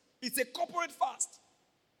fast. It's a corporate fast.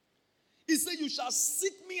 He said, you shall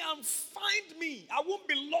seek me and find me. I won't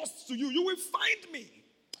be lost to you. You will find me.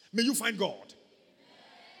 May you find God.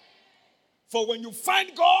 For when you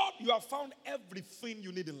find God, you have found everything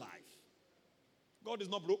you need in life. God is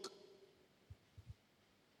not broke.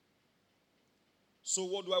 So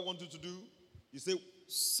what do I want you to do? You say,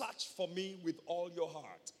 search for me with all your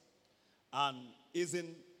heart. And is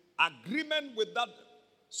in agreement with that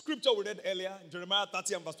scripture we read earlier, in Jeremiah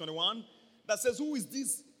 30 and verse 21, that says, who is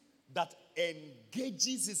this that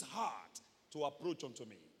engages his heart to approach unto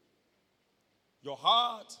me? Your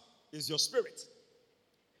heart is your spirit.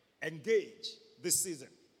 Engage this season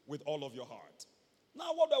with all of your heart.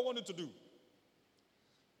 Now, what do I want you to do?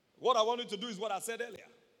 What I want you to do is what I said earlier.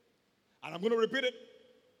 And I'm going to repeat it.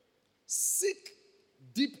 Seek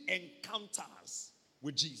deep encounters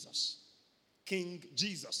with Jesus. King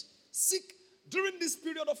Jesus. Seek during this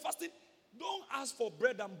period of fasting. Don't ask for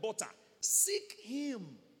bread and butter. Seek him.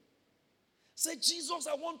 Say, Jesus,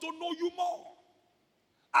 I want to know you more.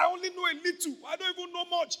 I only know a little. I don't even know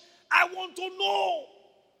much. I want to know.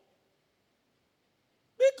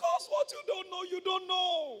 Because what you don't know, you don't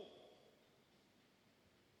know.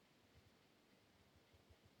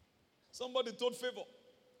 Somebody told Favor.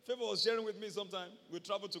 Favor was sharing with me sometime. We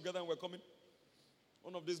traveled together and we're coming.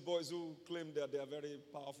 One of these boys who claimed that they are very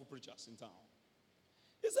powerful preachers in town.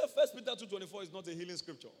 He said 1 Peter 2:24 is not a healing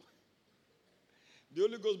scripture. The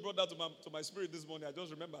Holy Ghost brought that to my spirit this morning. I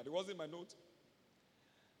just remembered. It wasn't in my note.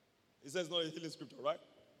 He says it's not a healing scripture, right?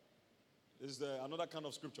 It's another kind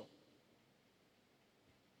of scripture.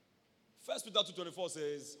 1 Peter 2:24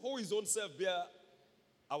 says, who his own self bear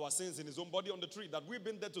our sins in his own body on the tree, that we've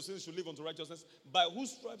been dead to sin should live unto righteousness, by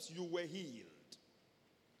whose stripes you were healed.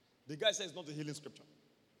 The guy says it's not a healing scripture.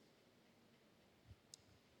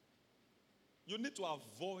 You need to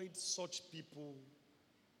avoid such people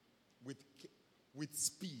with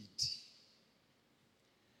speed.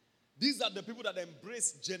 These are the people that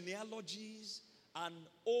embrace genealogies and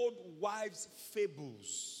old wives'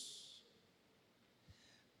 fables.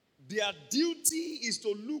 Their duty is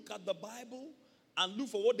to look at the Bible and look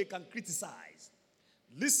for what they can criticize.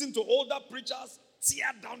 Listen to older preachers,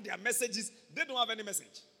 tear down their messages. They don't have any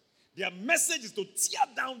message. Their message is to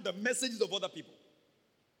tear down the messages of other people.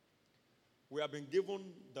 We have been given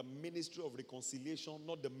the ministry of reconciliation,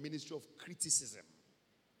 not the ministry of criticism.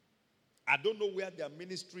 I don't know where their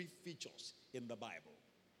ministry features in the Bible.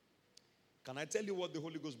 Can I tell you what the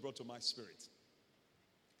Holy Ghost brought to my spirit?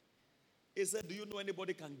 He said, do you know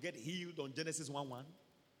anybody can get healed on Genesis 1:1?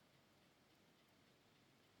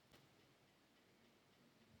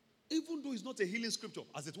 Even though it's not a healing scripture,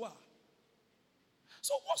 as it were.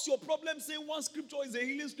 So what's your problem saying one scripture is a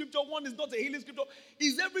healing scripture, one is not a healing scripture?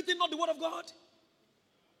 Is everything not the word of God?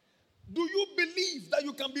 Do you believe that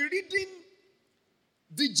you can be reading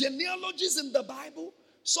the genealogies in the Bible?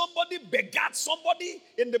 Somebody begat somebody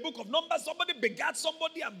in the book of Numbers. Somebody begat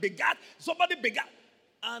somebody and begat. Somebody begat.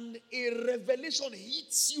 And a revelation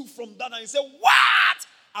hits you from that and you say, what?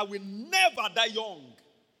 I will never die young.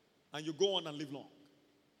 And you go on and live long.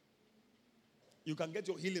 You can get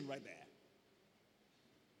your healing right there.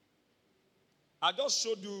 I just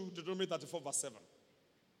showed you Deuteronomy 34 verse 7.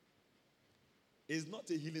 It's not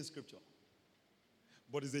a healing scripture,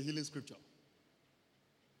 but it's a healing scripture.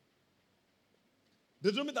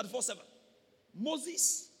 Deuteronomy 34 7.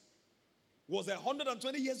 Moses was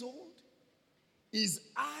 120 years old. His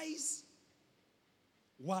eyes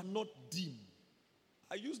were not dim.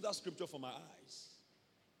 I used that scripture for my eyes.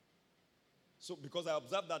 So because I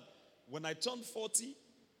observed that when I turned 40,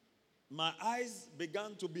 my eyes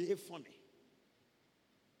began to behave funny.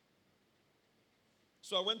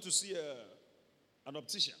 So I went to see an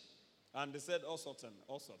optician, and they said all sorts.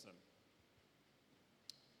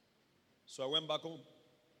 So I went back home.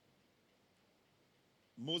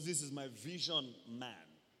 Moses is my vision man.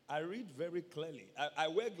 I read very clearly. I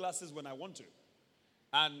wear glasses when I want to.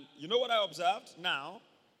 And you know what I observed now?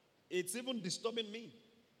 It's even disturbing me.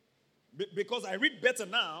 Because I read better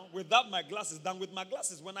now without my glasses than with my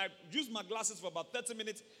glasses. When I use my glasses for about 30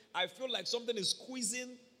 minutes, I feel like something is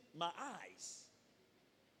squeezing my eyes.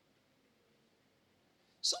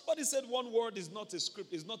 Somebody said one word is not a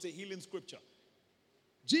script, is not a healing scripture.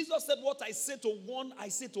 Jesus said, what I say to one, I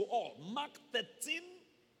say to all. Mark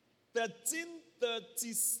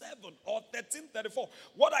 13:37 or 13:34.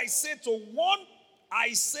 What I say to one,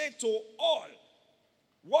 I say to all.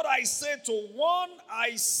 What I say to one,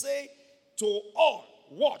 I say to all.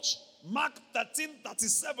 Watch. Mark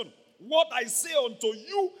 13:37. What I say unto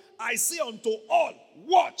you, I say unto all.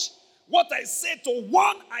 Watch. What I say to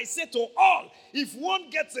one, I say to all. If one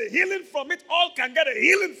gets a healing from it, all can get a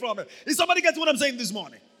healing from it. Is somebody getting what I'm saying this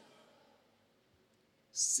morning?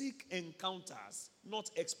 Seek encounters,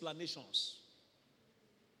 not explanations.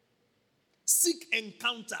 Seek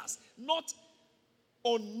encounters, not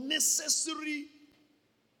unnecessary,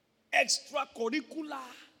 extracurricular,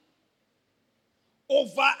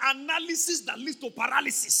 over-analysis that leads to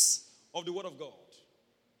paralysis of the Word of God.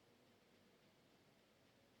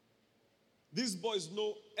 These boys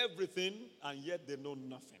know everything, and yet they know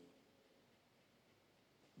nothing.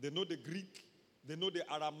 They know the Greek, they know the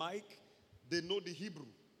Aramaic, they know the Hebrew.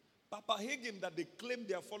 Papa Hagin that they claim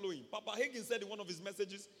they are following. Papa Hagin said in one of his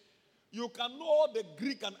messages, you can know all the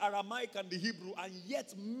Greek and Aramaic and the Hebrew and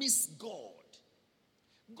yet miss God.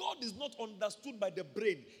 God is not understood by the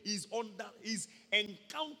brain. He's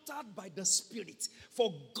encountered by the Spirit.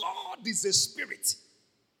 For God is a spirit.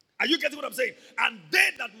 Are you getting what I'm saying? And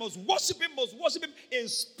they that must worship him in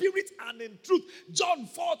spirit and in truth. John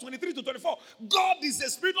 4:23-24. God is a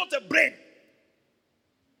spirit, not a brain.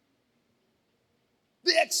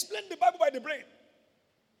 They explain the Bible by the brain.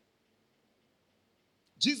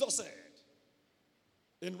 Jesus said,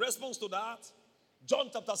 in response to that,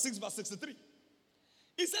 John chapter 6 verse 63.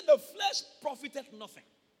 He said, the flesh profiteth nothing.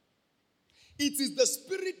 It is the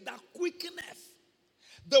spirit that quickeneth.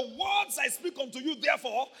 The words I speak unto you,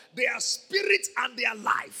 therefore, they are spirit and they are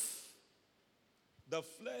life. The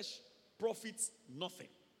flesh profits nothing.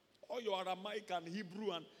 All your Aramaic and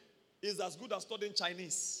Hebrew and is as good as studying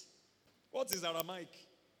Chinese. What is Aramaic?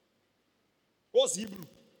 What's Hebrew?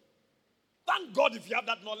 Thank God if you have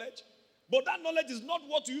that knowledge. But that knowledge is not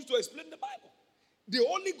what you use to explain the Bible. The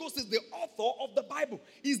Holy Ghost is the author of the Bible.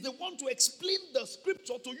 He's the one to explain the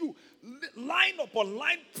scripture to you. Line upon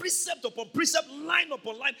line, precept upon precept, line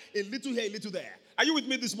upon line, a little here, a little there. Are you with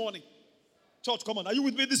me this morning? Church, come on. Are you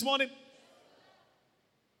with me this morning?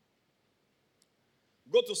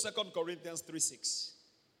 Go to 2 Corinthians 3:6.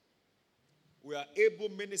 We are able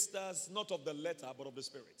ministers, not of the letter, but of the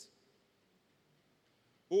Spirit.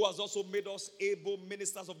 Who has also made us able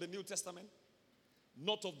ministers of the New Testament,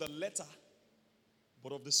 not of the letter,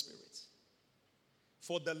 but of the Spirit.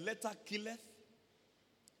 For the letter killeth.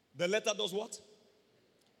 The letter does what?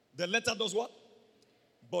 The letter does what?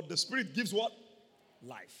 But the Spirit gives what?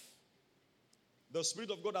 Life. The Spirit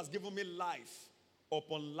of God has given me life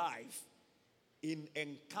upon life in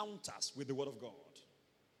encounters with the Word of God.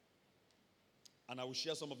 And I will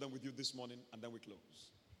share some of them with you this morning, and then we close.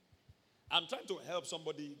 I'm trying to help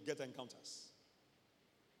somebody get encounters.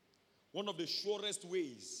 One of the surest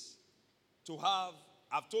ways to have,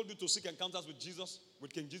 I've told you to seek encounters with Jesus,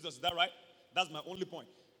 with King Jesus. Is that right? That's my only point.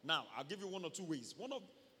 Now, I'll give you one or two ways. One of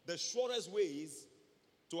the surest ways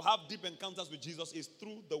to have deep encounters with Jesus is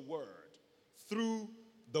through the Word. Through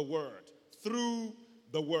the Word. Through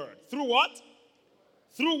the Word. Through what?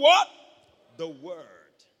 Through what? The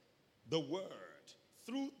Word. The Word.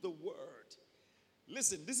 Through the Word.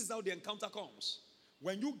 Listen, this is how the encounter comes.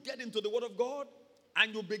 When you get into the Word of God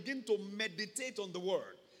and you begin to meditate on the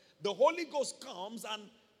Word, the Holy Ghost comes and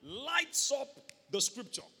lights up the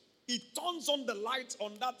scripture. It turns on the light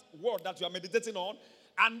on that word that you are meditating on,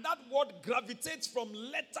 and that word gravitates from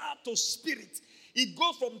letter to spirit. It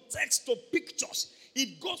goes from text to pictures.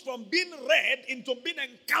 It goes from being read into being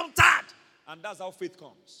encountered. And that's how faith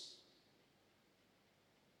comes.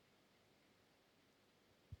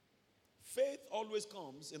 Faith always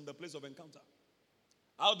comes in the place of encounter.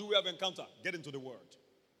 How do we have encounter? Get into the Word.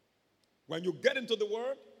 When you get into the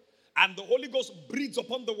Word, and the Holy Ghost breathes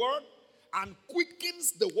upon the Word and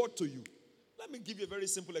quickens the Word to you. Let me give you a very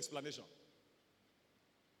simple explanation.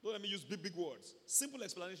 Don't let me use big words. Simple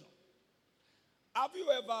explanation. Have you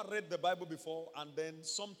ever read the Bible before and then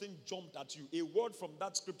something jumped at you? A word from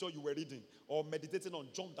that scripture you were reading or meditating on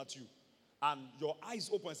jumped at you. And your eyes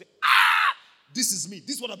open and say, ah, this is me.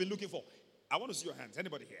 This is what I've been looking for. I want to see your hands.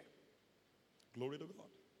 Anybody here? Glory to God.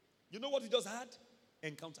 You know what you just had?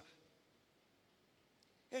 Encounter.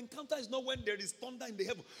 Encounter is not when there is thunder in the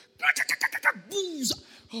heaven. Booms.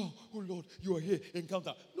 Oh Lord, you are here.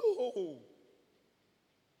 Encounter. No.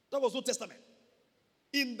 That was Old Testament.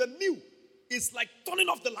 In the new, it's like turning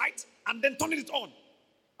off the light and then turning it on.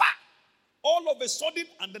 Bah! All of a sudden,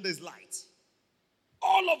 and then there's light.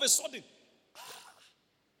 All of a sudden.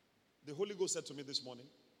 The Holy Ghost said to me this morning,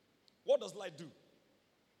 what does light do?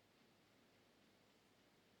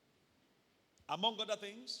 Among other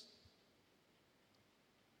things,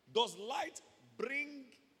 does light bring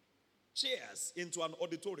chairs into an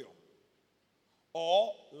auditorium?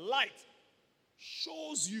 Or light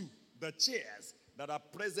shows you the chairs that are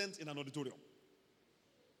present in an auditorium?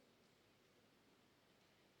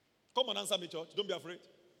 Come on, answer me, church. Don't be afraid.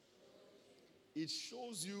 It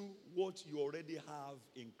shows you what you already have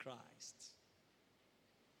in Christ.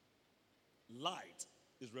 Light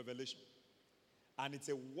is revelation. And it's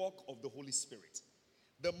a work of the Holy Spirit.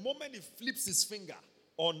 The moment he flips his finger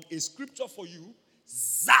on a scripture for you,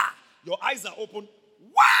 your eyes are open.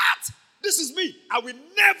 What? This is me. I will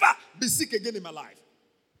never be sick again in my life.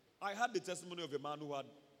 I had the testimony of a man who had,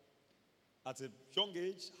 at a young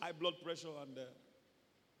age, high blood pressure and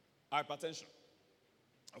hypertension.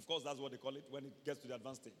 Of course, that's what they call it when it gets to the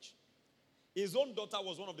advanced stage. His own daughter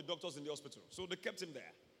was one of the doctors in the hospital, so they kept him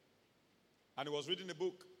there. And he was reading a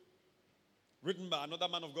book written by another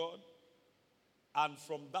man of God. And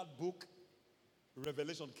from that book,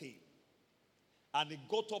 revelation came. And he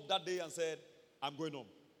got up that day and said, I'm going home.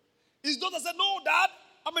 His daughter said, no, Dad,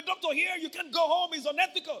 I'm a doctor here. You can't go home. It's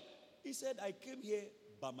unethical. He said, I came here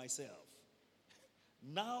by myself.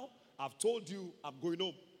 Now, I've told you I'm going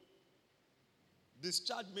home.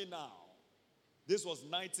 Discharge me now. This was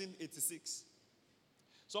 1986.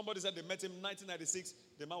 Somebody said they met him in 1996.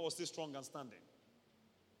 The man was still strong and standing.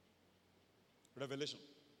 Revelation.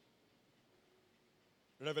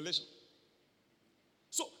 Revelation.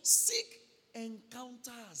 So seek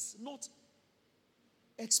encounters, not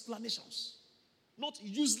explanations, not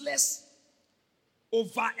useless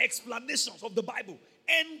over explanations of the Bible.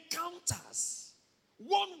 Encounters.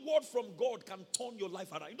 One word from God can turn your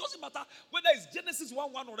life around. It doesn't matter whether it's Genesis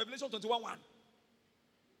 1:1 or Revelation 21:1.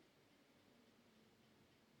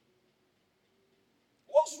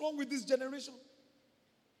 What's wrong with this generation?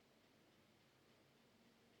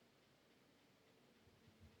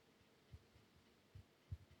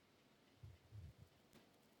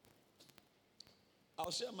 I'll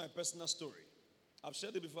share my personal story. I've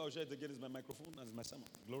shared it before. I'll share it again. It's my microphone and it's my sermon.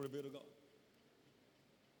 Glory be to God.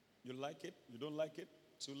 You like it? You don't like it?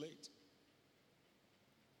 Too late.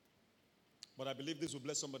 But I believe this will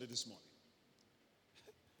bless somebody this morning.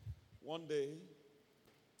 One day,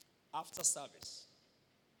 after service,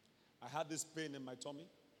 I had this pain in my tummy.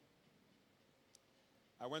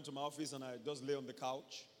 I went to my office and I just lay on the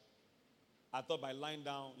couch. I thought by lying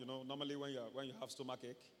down, normally when you have stomach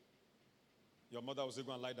ache, your mother will say,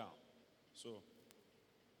 go and lie down. So,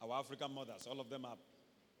 our African mothers, all of them are,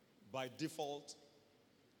 by default,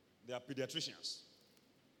 they are pediatricians.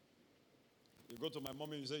 You go to my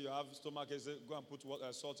mommy, you say you have stomach ache, you say, go and put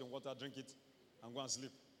salt in water, drink it, and go and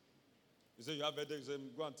sleep. You say you have headache, you say,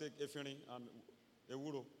 go and take efirin and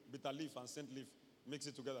ewuro, bitter leaf and scent leaf, mix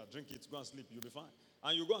it together, drink it, go and sleep, you'll be fine.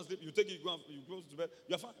 And you go and sleep, you take it, you go to bed,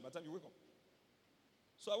 you're fine by the time you wake up.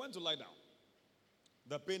 So I went to lie down.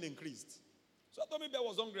 The pain increased. So I thought maybe I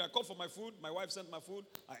was hungry. I called for my food. My wife sent my food.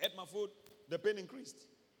 I ate my food. The pain increased.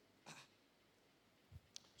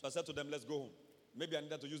 So I said to them, let's go home. Maybe I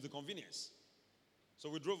needed to use the convenience. So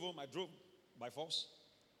we drove home. I drove by force.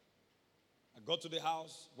 I got to the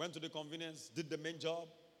house, went to the convenience, did the main job,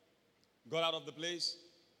 got out of the place.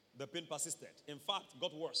 The pain persisted. In fact,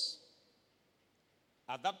 got worse.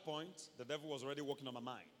 At that point, the devil was already working on my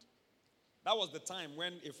mind. That was the time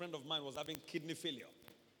when a friend of mine was having kidney failure.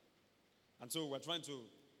 And so we're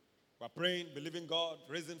praying, believing God,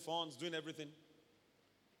 raising funds, doing everything.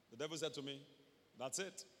 The devil said to me, that's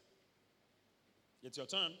it. It's your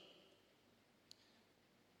turn.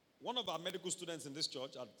 One of our medical students in this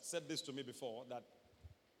church had said this to me before, that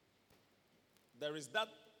there is that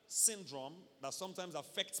syndrome that sometimes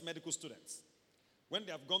affects medical students. When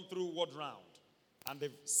they have gone through ward round and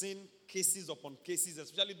they've seen cases upon cases,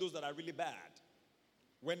 especially those that are really bad,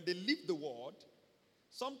 when they leave the ward,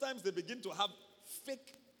 sometimes they begin to have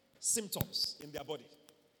fake symptoms in their body.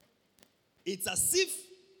 It's as if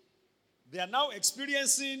they are now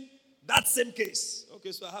experiencing that same case.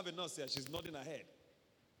 Okay, so I have a nurse here. She's nodding her head.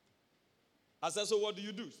 I said, so what do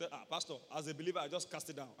you do? She said, Pastor, as a believer, I just cast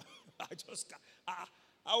it down.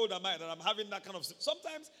 How old am I that I'm having that kind of symptom?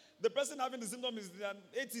 Sometimes the person having the symptom is in their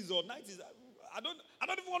 80s or 90s. I don't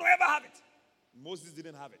even want to ever have it. Moses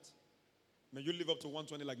didn't have it. May you live up to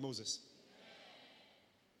 120 like Moses.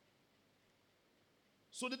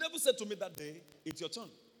 So the devil said to me that day, it's your turn.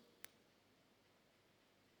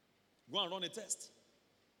 Go and run a test.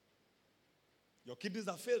 Your kidneys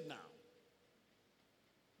have failed now.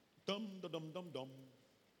 Dum, dum, dum, dum, dum.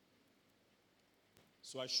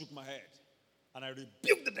 So I shook my head and I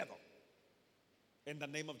rebuked the devil in the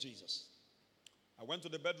name of Jesus. I went to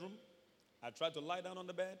the bedroom. I tried to lie down on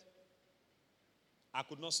the bed. I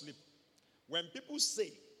could not sleep. When people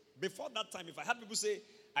say, before that time, if I had people say,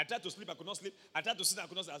 I tried to sleep, I could not sleep. I tried to sit down, I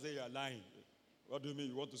could not sleep. I say, you're lying. What do you mean?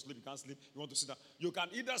 You want to sleep, you can't sleep. You want to sit down. You can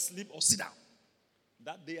either sleep or sit down.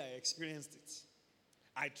 That day I experienced it.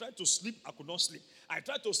 I tried to sleep, I could not sleep. I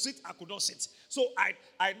tried to sit, I could not sit. So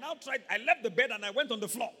I now tried, I left the bed and I went on the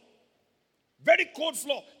floor. Very cold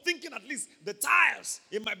floor, thinking at least the tiles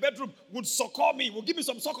in my bedroom would succor me, would give me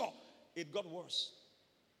some succor. It got worse.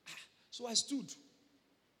 So I stood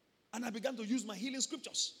and I began to use my healing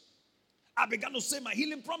scriptures. I began to say my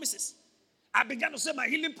healing promises.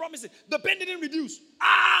 The pain didn't reduce.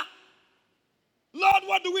 Lord,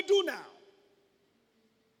 what do we do now?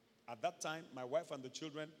 At that time, my wife and the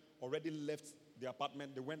children already left the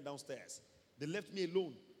apartment. They went downstairs. They left me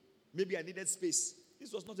alone. Maybe I needed space.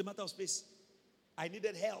 This was not a matter of space. I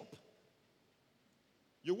needed help.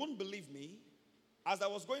 You won't believe me. As I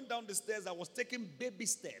was going down the stairs, I was taking baby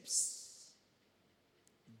steps.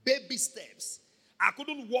 Baby steps. I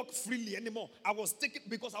couldn't walk freely anymore. I was taking,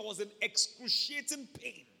 because I was in excruciating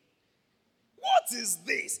pain. What is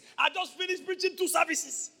this? I just finished preaching 2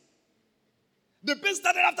 services. The pain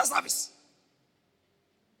started after service.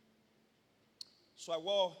 So I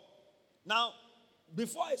wore. Now,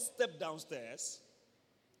 before I stepped downstairs,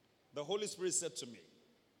 the Holy Spirit said to me,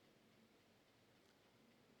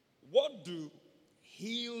 what do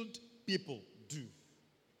healed people do?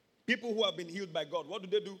 People who have been healed by God, what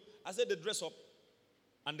do? I said they dress up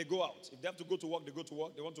and they go out. If they have to go to work, they go to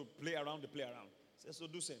work. They want to play around, they play around. I said, so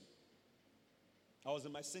do same. I was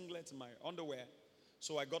in my singlet, my underwear,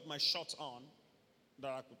 so I got my shorts on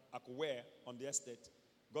that I could wear on the estate,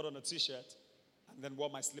 got on a t-shirt, and then wore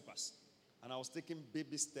my slippers. And I was taking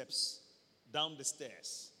baby steps down the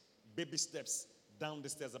stairs. Baby steps down the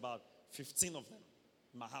stairs, about 15 of them.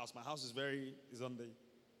 In my house. My house is on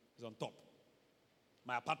top.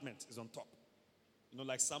 My apartment is on top. You know,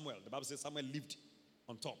 like Samuel. The Bible says Samuel lived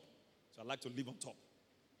on top. So I like to live on top.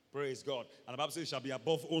 Praise God. And the Bible says it shall be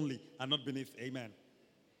above only and not beneath. Amen.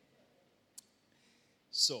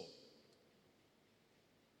 So,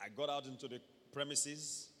 I got out into the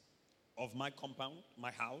premises of my compound,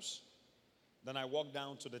 my house. Then I walked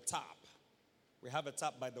down to the tap. We have a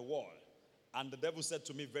tap by the wall. And the devil said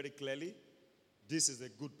to me very clearly, this is a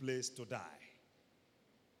good place to die.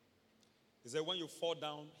 He said, when you fall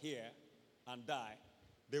down here and die,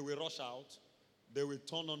 they will rush out, they will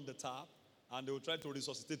turn on the tap, and they will try to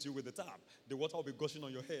resuscitate you with the tap. The water will be gushing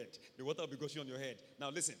on your head. Now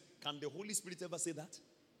listen, can the Holy Spirit ever say that?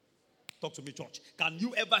 Talk to me, church. Can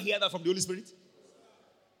you ever hear that from the Holy Spirit?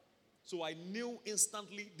 So I knew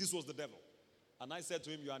instantly this was the devil. And I said to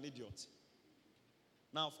him, you are an idiot.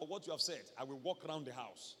 Now, for what you have said, I will walk around the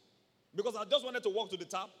house. Because I just wanted to walk to the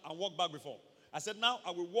tap and walk back before. I said, now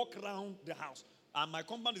I will walk around the house. And my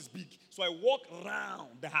compound is big. So I walk around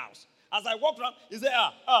the house. As I walk around, he said,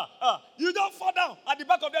 you don't fall down at the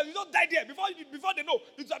back of there. You don't die there. Before they know,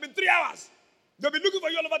 it has been 3 hours. They'll be looking for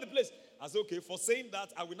you all over the place. I said, okay, for saying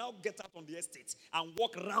that, I will now get out on the estate and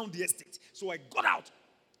walk around the estate. So I got out.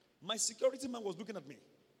 My security man was looking at me.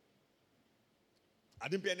 I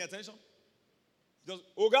didn't pay any attention. Just,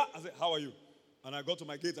 Oga, I said, how are you? And I got to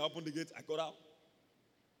my gate, I opened the gate, I got out.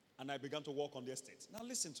 And I began to walk on the estate. Now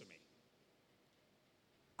listen to me.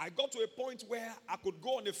 I got to a point where I could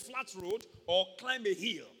go on a flat road or climb a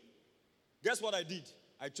hill. Guess what I did?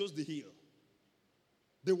 I chose the hill.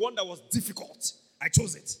 The one that was difficult. I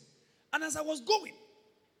chose it. And as I was going,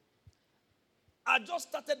 I just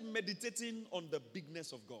started meditating on the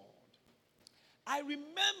bigness of God. I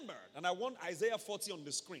remembered, and I want Isaiah 40 on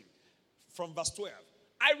the screen from verse 12.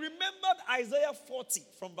 I remembered Isaiah 40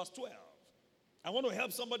 from verse 12. I want to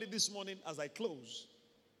help somebody this morning as I close.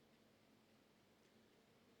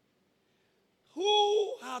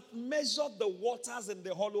 Who hath measured the waters in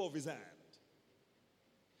the hollow of his hand,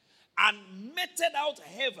 and meted out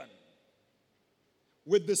heaven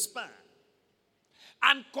with the span,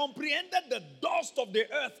 and comprehended the dust of the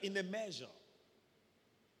earth in a measure,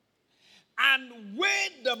 and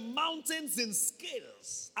weighed the mountains in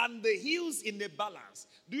scales, and the hills in a balance?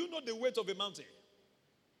 Do you know the weight of a mountain?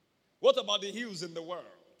 What about the hills in the world?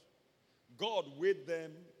 God weighed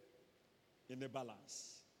them in a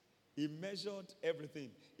balance. He measured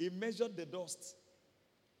everything. He measured the dust.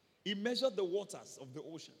 He measured the waters of the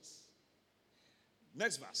oceans.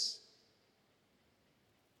 Next verse.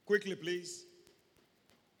 Quickly, please.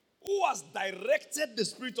 Who has directed the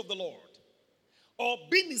Spirit of the Lord? Or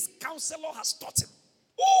been his counselor has taught him?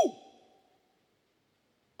 Who?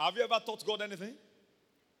 Have you ever taught God anything?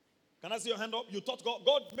 Can I see your hand up? You taught God.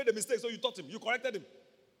 God made a mistake, so you taught him. You corrected him.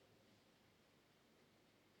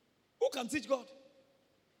 Who can teach God?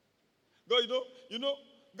 God,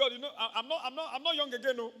 God, I'm not young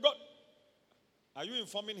again. No, God, are you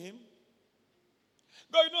informing him?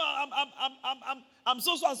 God, I'm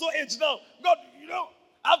so and so age now. God,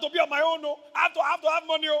 I have to be on my own. No, I have to have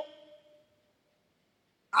money. Oh,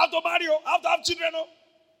 I have to marry. Oh, I have to have children. Oh.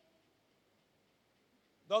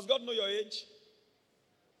 Does God know your age?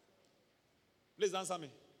 Please answer me.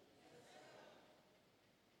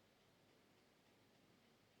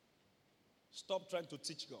 Stop trying to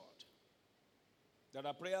teach God. There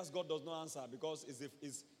are prayers God does not answer because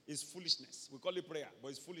it's foolishness. We call it prayer, but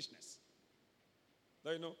it's foolishness.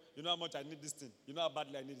 Lord, you know how much I need this thing. You know how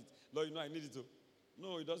badly I need it. Lord, I need it too.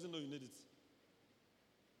 No, he doesn't know you need it.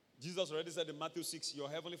 Jesus already said in Matthew 6, your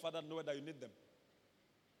heavenly Father knows that you need them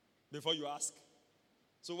before you ask.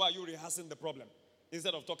 So why are you rehearsing the problem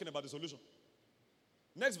instead of talking about the solution?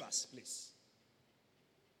 Next verse, please.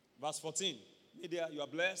 Verse 14. Media, you are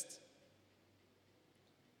blessed.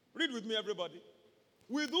 Read with me, everybody.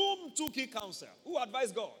 With whom took he counsel? Who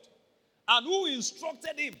advised God? And who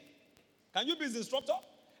instructed him? Can you be his instructor?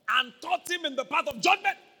 And taught him in the path of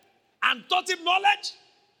judgment. And taught him knowledge.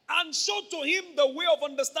 And showed to him the way of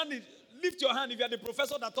understanding. Lift your hand if you are the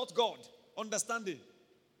professor that taught God understanding.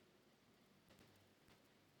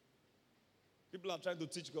 People are trying to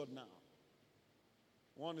teach God now.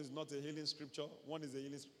 One is not a healing scripture. One is a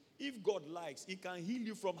healing scripture. If God likes, he can heal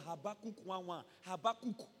you from Habakkuk 1:1.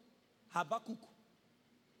 Habakkuk.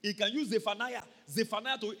 He can use Zephaniah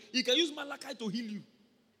he can use Malachi to heal you.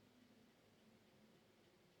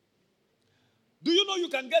 Do you know you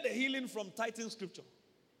can get a healing from Titan scripture?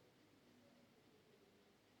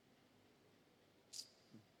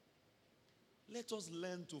 Let us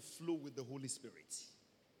learn to flow with the Holy Spirit.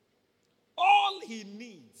 All he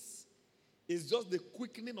needs is just the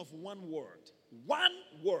quickening of one word. One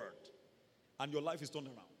word. And your life is turned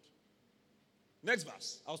around. Next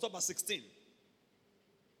verse. I'll stop at 16.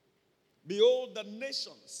 Behold, the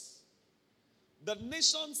nations. The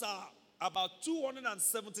nations are about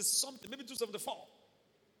 270 something, maybe 274.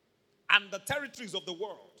 And the territories of the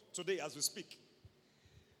world today as we speak.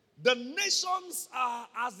 The nations are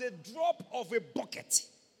as a drop of a bucket.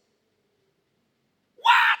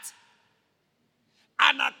 What?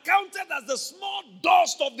 And accounted as the small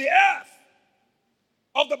dust of the earth,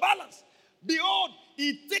 of the balance. Behold,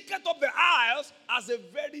 he taketh up the isles as a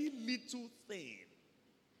very little thing.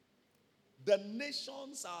 The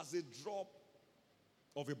nations are as a drop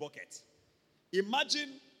of a bucket.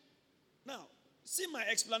 Imagine, now, see my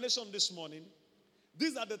explanation this morning.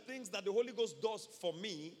 These are the things that the Holy Ghost does for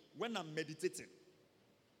me when I'm meditating.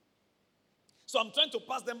 So I'm trying to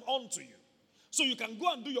pass them on to you. So you can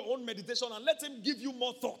go and do your own meditation and let him give you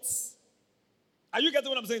more thoughts. Are you getting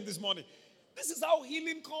what I'm saying this morning? This is how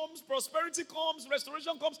healing comes, prosperity comes,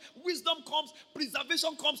 restoration comes, wisdom comes,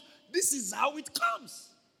 preservation comes. This is how it comes.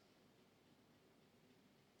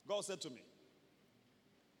 God said to me,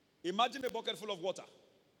 imagine a bucket full of water.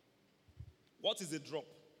 What is a drop?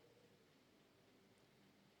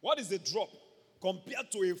 What is a drop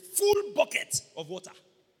compared to a full bucket of water?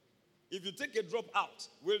 If you take a drop out,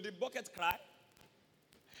 will the bucket cry?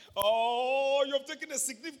 Oh, you've taken a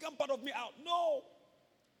significant part of me out. No.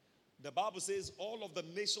 The Bible says all of the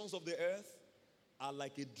nations of the earth are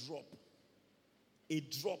like a drop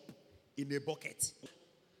in a bucket.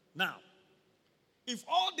 Now, if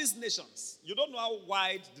all these nations, you don't know how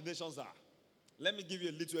wide the nations are. Let me give you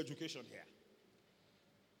a little education here.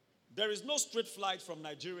 There is no straight flight from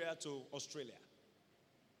Nigeria to Australia.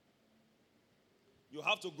 You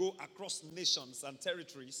have to go across nations and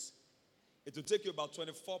territories. It will take you about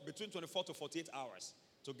between 24 to 48 hours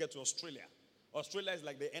to get to Australia. Australia is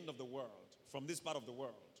like the end of the world, from this part of the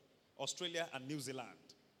world. Australia and New Zealand.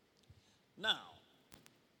 Now,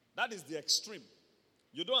 that is the extreme.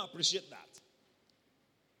 You don't appreciate that.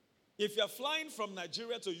 If you're flying from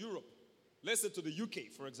Nigeria to Europe, let's say to the UK,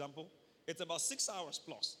 for example, it's about 6 hours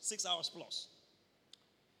plus. 6 hours plus.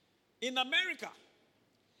 In America,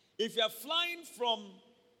 if you're flying from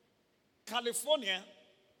California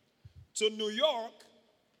to New York,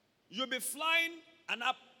 you'll be flying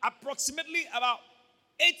approximately about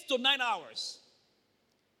 8 to 9 hours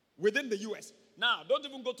within the U.S. Now, don't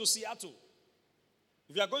even go to Seattle.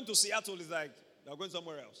 If you are going to Seattle, it's like you are going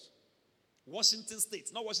somewhere else. Washington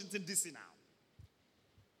State, not Washington, D.C. now.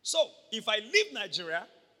 So, if I leave Nigeria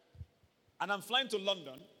and I'm flying to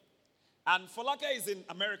London, and Folake is in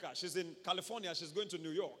America, she's in California, she's going to New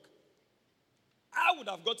York, I would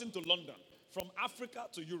have gotten to London from Africa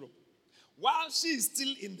to Europe while she is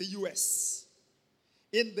still in the US,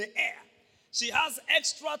 in the air. She has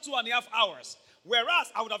extra 2.5 hours.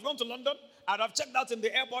 Whereas I would have gone to London, I would have checked out in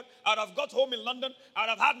the airport, I would have got home in London, I would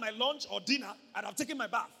have had my lunch or dinner, I would have taken my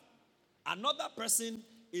bath. Another person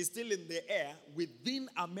is still in the air within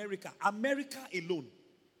America. America alone.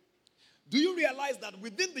 Do you realize that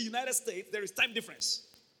within the United States, there is time difference?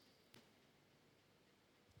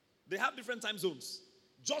 They have different time zones,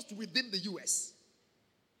 just within the US.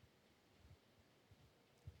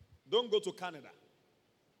 Don't go to Canada.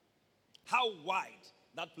 How wide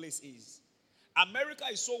that place is. America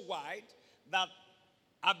is so wide that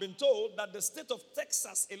I've been told that the state of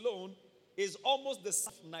Texas alone is almost the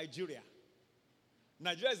size of Nigeria.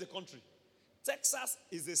 Nigeria is a country. Texas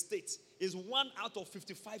is a state. Is 1 out of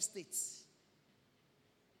 55 states.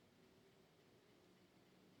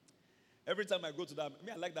 Every time I go to that,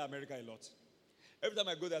 I like that America a lot. Every time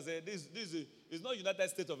I go there, I say, this is not United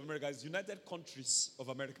States of America, it's United Countries of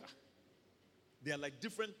America. They are like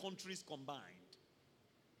different countries combined.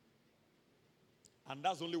 And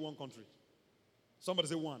that's only one country. Somebody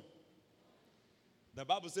say one. The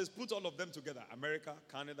Bible says, put all of them together. America,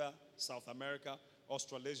 Canada, South America,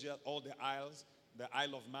 Australasia, all the isles, the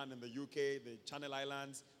Isle of Man in the UK, the Channel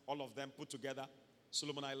Islands, all of them put together.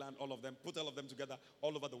 Solomon Island, all of them, put all of them together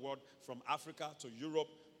all over the world, from Africa to Europe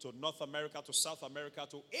to North America to South America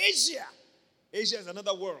to Asia. Asia is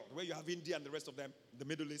another world where you have India and the rest of them, the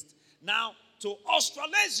Middle East. Now to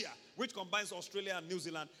Australasia, which combines Australia and New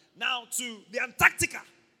Zealand. Now to the Antarctica.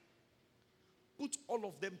 Put all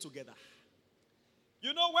of them together.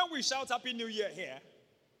 You know, when we shout Happy New Year here,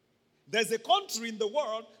 there's a country in the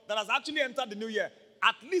world that has actually entered the New Year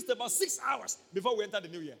at least about 6 hours before we enter the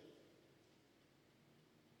New Year.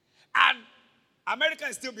 And America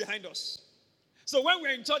is still behind us. So when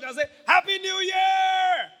we're in church and say, Happy New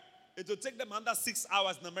Year! It will take them under 6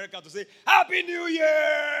 hours in America to say, Happy New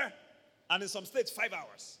Year! And in some states, 5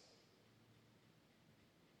 hours.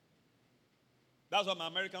 That's why my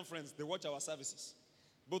American friends, they watch our services.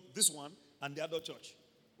 Both this one and the other church,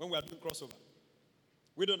 when we are doing crossover.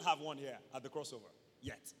 We don't have one here at the crossover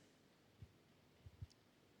yet.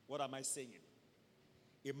 What am I saying?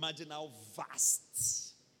 Imagine how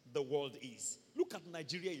vast the world is. Look at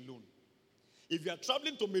Nigeria alone. If you are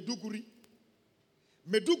traveling to Maiduguri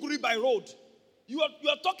by road, you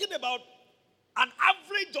are talking about an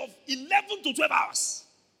average of 11 to 12 hours.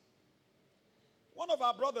 One of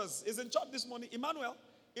our brothers is in church this morning, Emmanuel.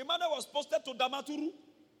 Emmanuel was posted to Damaturu.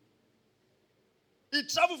 He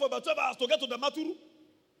traveled for about 12 hours to get to Damaturu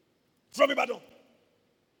from Ibadan.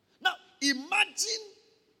 Now, imagine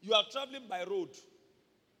you are traveling by road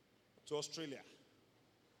to Australia.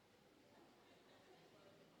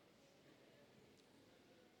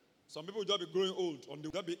 Some people will just be growing old.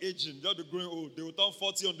 They'll just be aging, just be growing old. They will turn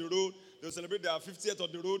 40 on the road. They will celebrate their 50th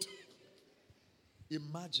on the road.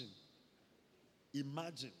 Imagine you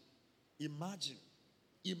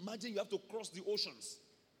have to cross the oceans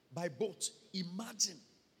by boat. Imagine.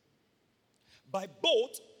 By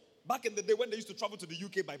boat, back in the day when they used to travel to the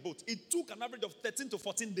UK by boat, it took an average of 13 to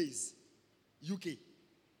 14 days. UK.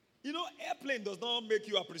 You know, airplane does not make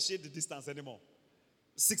you appreciate the distance anymore.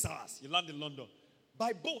 6 hours, you land in London.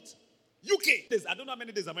 By boat, UK. I don't know how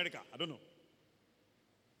many days America. I don't know.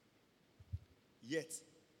 Yet,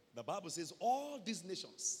 the Bible says all these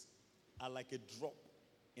nations are like a drop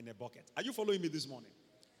in a bucket. Are you following me this morning?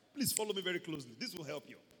 Please follow me very closely. This will help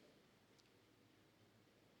you.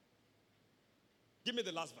 Give me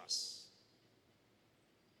the last verse.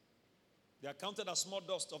 They are counted as small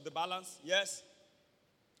dust of the balance. Yes.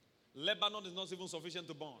 Lebanon is not even sufficient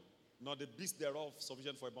to burn, nor the beast thereof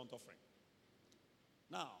sufficient for a burnt offering.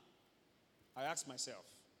 Now, I ask myself,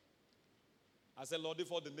 I said, Lord,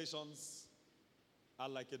 if all the nations are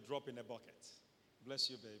like a drop in a bucket, bless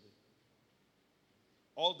you, baby.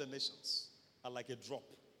 All the nations are like a drop.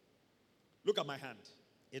 Look at my hand.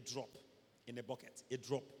 A drop in a bucket. A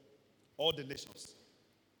drop. All the nations.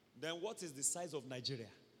 Then what is the size of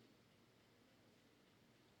Nigeria?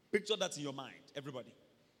 Picture that in your mind, everybody.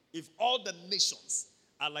 If all the nations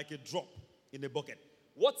are like a drop in a bucket,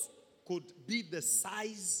 what could be the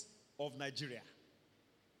size of Nigeria?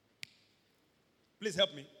 Please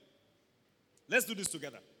help me. Let's do this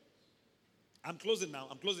together. I'm closing now.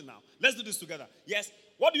 Let's do this together. Yes.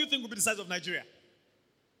 What do you think would be the size of Nigeria?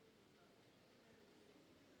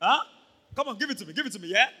 Huh? Come on, give it to me. Give it to me,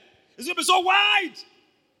 yeah? It's going to be so wide.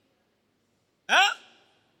 Huh?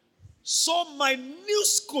 So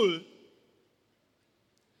minuscule.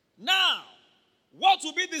 Now, what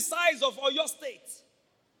will be the size of Oyo State?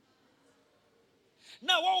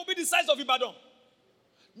 Now, what will be the size of Ibadan?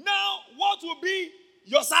 Now, what will be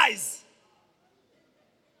your size?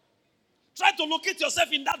 Try to locate yourself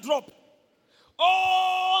in that drop.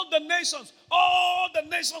 All the nations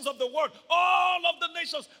of the world, all of the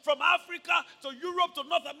nations from Africa to Europe to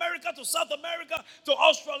North America to South America to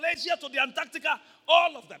Australasia to the Antarctica,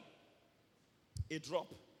 all of them. A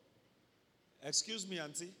drop. Excuse me,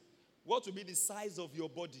 auntie. What will be the size of your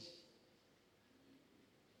body?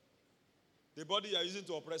 The body you are using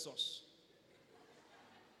to oppress us.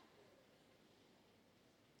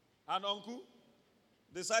 And uncle,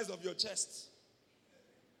 the size of your chest.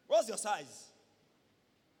 What's your size?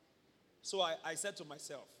 So I said to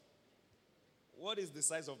myself, what is the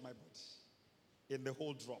size of my body in the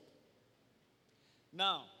whole drop?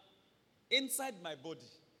 Now, inside my body,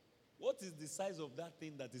 what is the size of that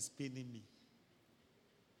thing that is paining me?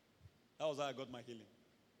 That was how I got my healing.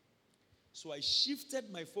 So I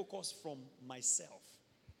shifted my focus from myself.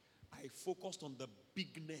 I focused on the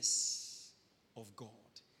bigness of God.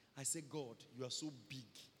 I said, God, you are so big.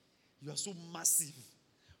 You are so massive.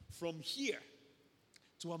 From here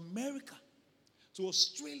to America, to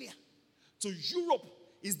Australia, to Europe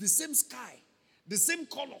is the same sky, the same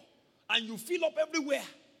color, and you fill up everywhere.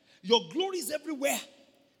 Your glory is everywhere.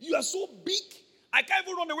 You are so big, I can't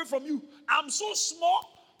even run away from you. I'm so small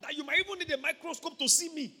that you might even need a microscope to see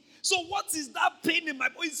me. So what is that pain in my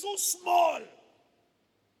body? It's so small.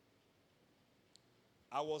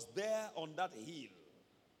 I was there on that hill,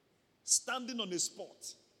 standing on a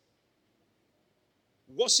spot,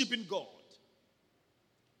 worshiping God.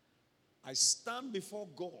 I stand before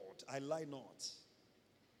God, I lie not.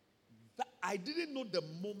 I didn't know the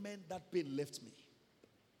moment that pain left me.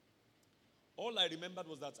 All I remembered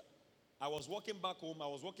was that I was walking back home, I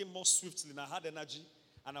was walking more swiftly, and I had energy,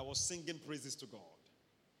 and I was singing praises to God.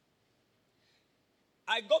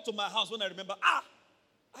 I got to my house when I remember,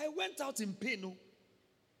 I went out in pain. Oh.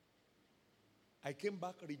 I came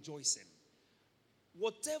back rejoicing.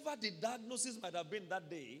 Whatever the diagnosis might have been that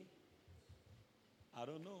day, I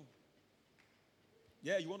don't know.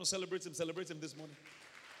 Yeah, you want to celebrate him this morning.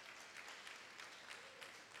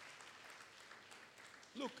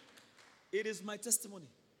 Look, it is my testimony.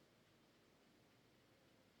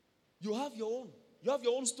 You have your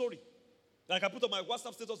own story. Like I put on my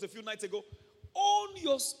WhatsApp status a few nights ago. Own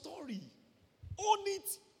your story. Own it.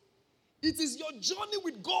 It is your journey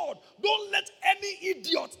with God. Don't let any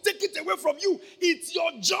idiot take it away from you. It's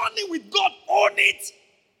your journey with God. Own it.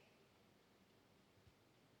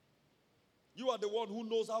 You are the one who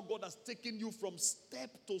knows how God has taken you from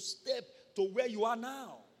step to where you are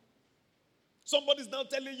now. Somebody's now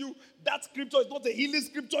telling you that scripture is not a healing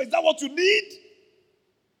scripture. Is that what you need?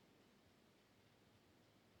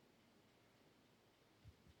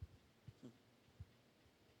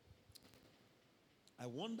 I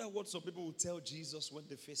wonder what some people will tell Jesus when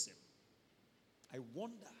they face him. I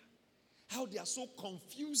wonder how they are so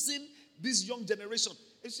confusing this young generation,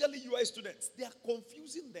 especially UI students. They are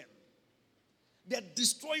confusing them. They are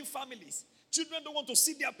destroying families. Children don't want to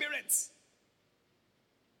see their parents.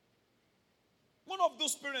 One of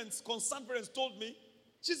those parents, concerned parents, told me,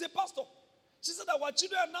 she's a pastor. She said our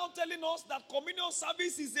children are now telling us that communion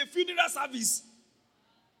service is a funeral service.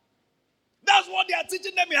 That's what they are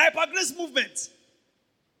teaching them in Hypergrace movement.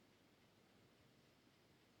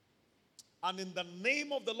 And in the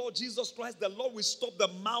name of the Lord Jesus Christ, the Lord will stop the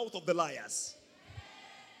mouth of the liars.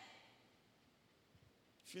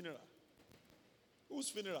 Funeral. Whose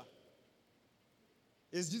funeral?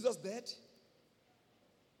 Is Jesus dead?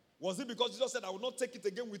 Was it because Jesus said, I will not take it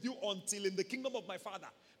again with you until in the kingdom of my Father?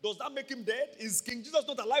 Does that make him dead? Is King Jesus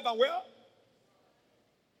not alive and well?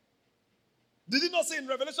 Did he not say in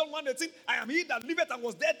Revelation 1:18, I am he that liveth and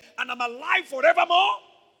was dead, and I'm alive forevermore?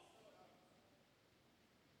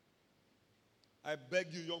 I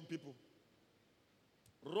beg you, young people,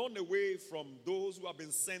 run away from those who have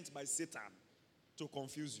been sent by Satan to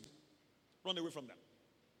confuse you. Run away from them.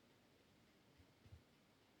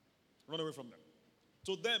 Run away from them.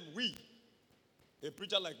 To them, a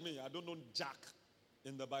preacher like me, I don't know jack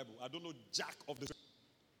in the Bible. I don't know jack of the scripture.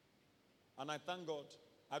 And I thank God,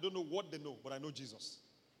 I don't know what they know, but I know Jesus.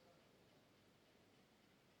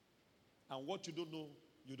 And what you don't know,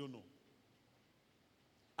 you don't know.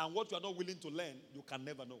 And what you are not willing to learn, you can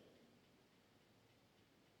never know.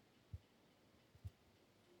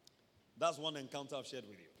 That's one encounter I've shared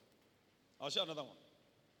with you. I'll share another one.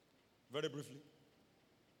 Very briefly.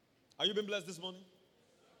 Are you being blessed this morning?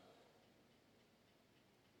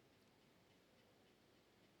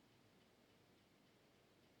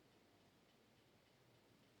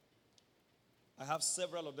 I have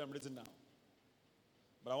several of them written down,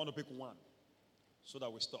 but I want to pick one so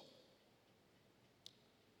that we stop.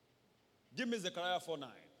 Give me Zechariah 4:9.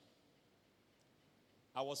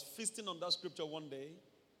 I was feasting on that scripture one day,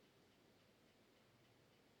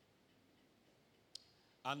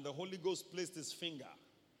 and the Holy Ghost placed his finger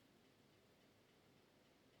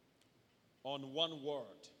on one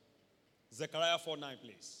word. Zechariah 4:9,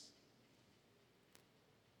 please.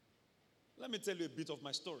 Let me tell you a bit of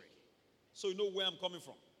my story so you know where I'm coming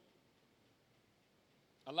from.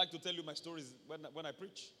 I like to tell you my stories when I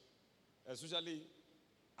preach, especially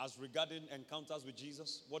as regarding encounters with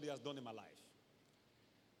Jesus, what he has done in my life.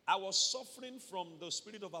 I was suffering from the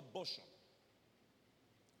spirit of abortion.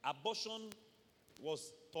 Abortion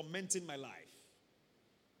was tormenting my life.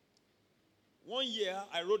 One year,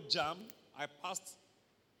 I wrote JAM. I passed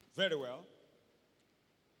very well.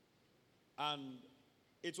 And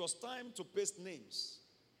it was time to paste names.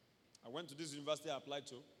 I went to this university I applied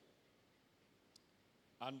to.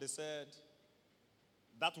 And they said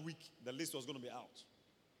that week, the list was going to be out.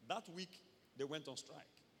 That week, they went on strike.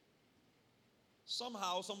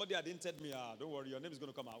 Somehow, somebody had hinted me, don't worry, your name is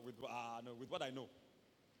going to come out with what I know.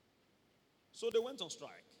 So they went on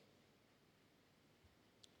strike.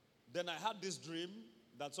 Then I had this dream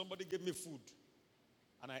that somebody gave me food,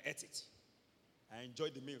 and I ate it. I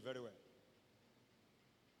enjoyed the meal very well.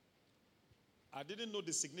 I didn't know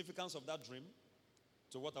the significance of that dream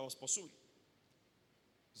to what I was pursuing.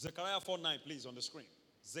 Zechariah 4:9, please, on the screen.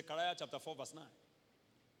 Zechariah chapter 4, verse 9.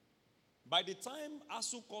 By the time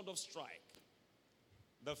ASU called off strike,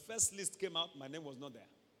 the first list came out, my name was not there.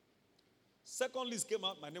 Second list came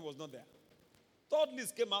out, my name was not there. Third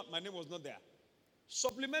list came out, my name was not there.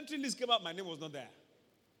 Supplementary list came out, my name was not there.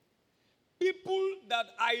 People that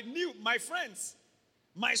I knew, my friends,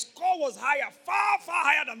 my score was higher, far, far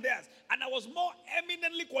higher than theirs. And I was more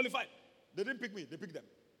eminently qualified. They didn't pick me, they picked them.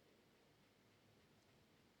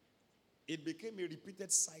 It became a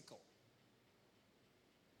repeated cycle.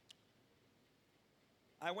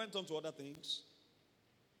 I went on to other things.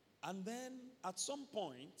 And then at some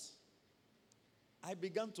point, I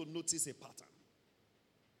began to notice a pattern.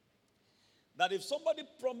 That if somebody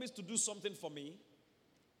promised to do something for me,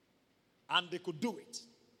 and they could do it,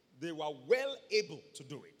 they were well able to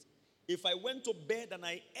do it. If I went to bed and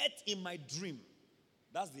I ate in my dream,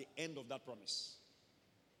 that's the end of that promise.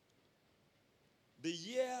 The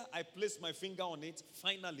year I placed my finger on it,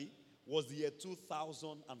 finally, was the year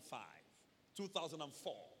 2005,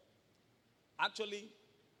 2004. Actually,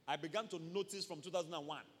 I began to notice from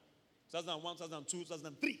 2001, 2002,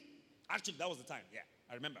 2003. Actually, that was the time, yeah,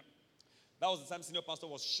 I remember. That was the time senior pastor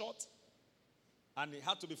was shot, and he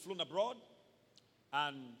had to be flown abroad,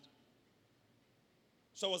 and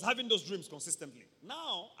so I was having those dreams consistently.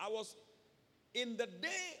 Now, I was in the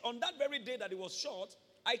day, on that very day that he was shot,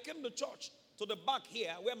 I came to church, to the back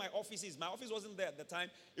here, where my office is. My office wasn't there at the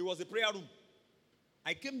time. It was a prayer room.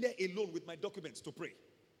 I came there alone with my documents to pray.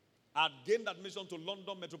 I had gained admission to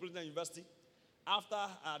London Metropolitan University. After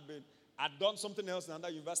I'd done something else in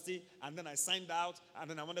another university, and then I signed out, and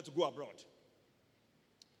then I wanted to go abroad.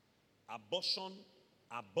 Abortion,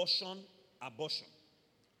 abortion, abortion.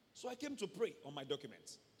 So I came to pray on my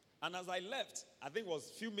documents. And as I left, I think it was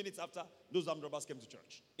a few minutes after, those armed robbers came to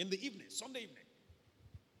church. In the evening, Sunday evening.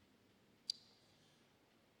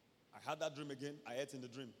 I had that dream again. I ate in the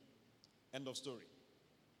dream. End of story.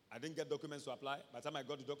 I didn't get documents to apply. By the time I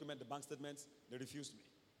got the document, the bank statements, they refused me.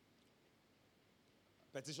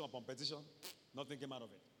 Petition upon petition, nothing came out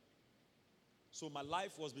of it. So my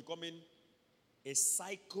life was becoming a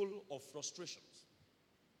cycle of frustrations.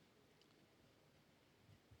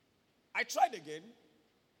 I tried again,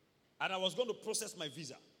 and I was going to process my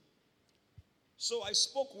visa. So I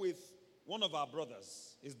spoke with one of our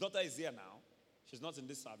brothers. His daughter is here now. She's not in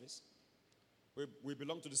this service. We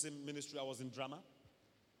belong to the same ministry. I was in drama.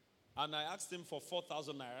 And I asked him for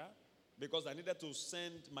 4,000 naira because I needed to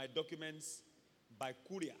send my documents by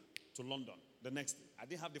courier to London the next day. I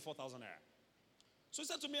didn't have the 4,000 naira. So he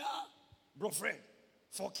said to me, bro friend,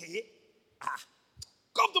 4K?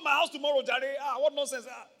 Come to my house tomorrow, Jare. What nonsense?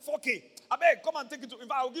 4K. I beg, come and take it to, in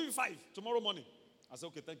fact, I'll give you 5 tomorrow morning. I said,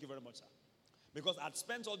 okay, thank you very much, sir. Because I'd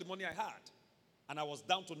spent all the money I had, and I was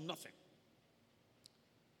down to nothing.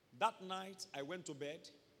 That night, I went to bed.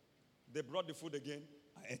 They brought the food again.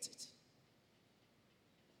 I ate it.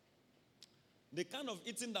 The kind of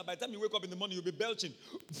eating that by the time you wake up in the morning, you'll be belching.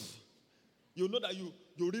 You know that you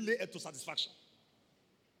really ate to satisfaction.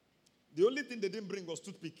 The only thing they didn't bring was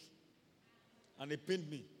toothpick. And it pained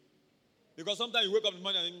me. Because sometimes you wake up in the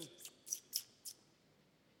morning and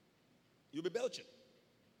you'll be belching.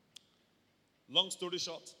 Long story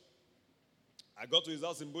short, I got to his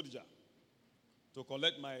house in Bodija to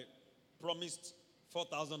collect my promised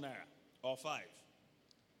 4,000 naira or 5.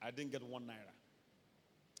 I didn't get 1 naira.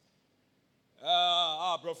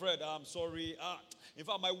 Bro Fred, I'm sorry. In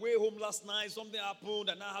fact, my way home last night, something happened,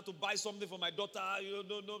 and I had to buy something for my daughter.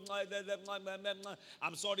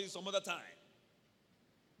 I'm sorry, some other time.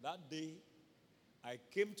 That day, I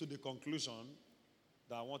came to the conclusion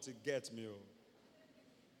that I want to get me.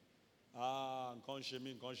 That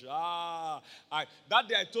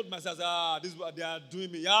day I told myself, this is what they are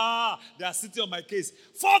doing me. They are sitting on my case.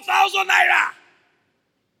 4,000 naira.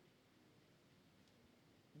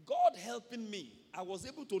 God helping me, I was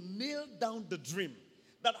able to nail down the dream.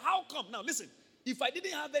 That how come? Now listen, if I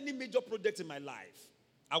didn't have any major project in my life,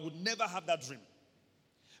 I would never have that dream.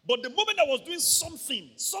 But the moment I was doing something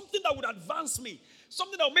that would advance me,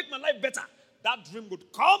 something that would make my life better, that dream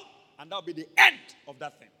would come and that would be the end of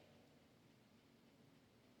that thing.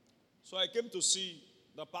 So I came to see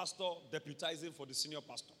the pastor deputizing for the senior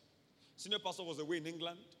pastor. Senior pastor was away in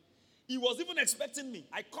England. He was even expecting me.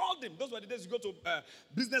 I called him. Those were the days you go to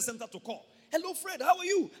business center to call. Hello, Fred, how are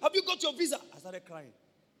you? Have you got your visa? I started crying.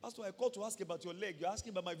 Pastor, I called to ask about your leg. You're asking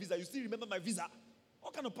about my visa. You still remember my visa?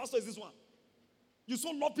 What kind of pastor is this one? You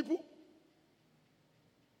so love people?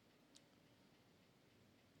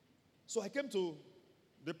 So I came to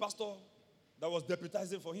the pastor that was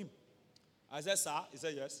deputizing for him. I said, sir? He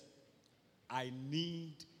said, yes. I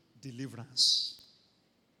need deliverance.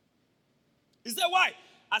 He said, why?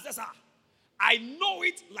 I said, sir, I know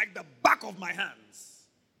it like the back of my hands.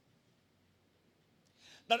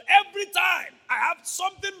 That every time I have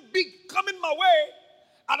something big coming my way,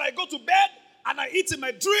 and I go to bed, and I eat in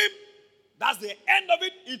my dream, that's the end of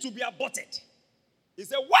it. It will be aborted. He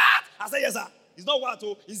said, what? I said, yes, sir. It's not what,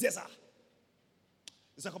 it's yes, sir.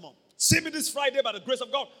 He said, come on. See me this Friday by the grace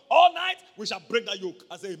of God. All night, we shall break that yoke.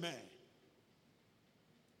 I said, amen.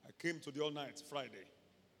 I came to the all night Friday.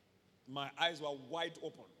 My eyes were wide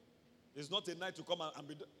open. It's not a night to come and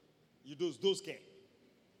be, you those care.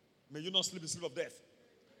 May you not sleep the sleep of death.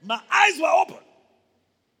 My eyes were open.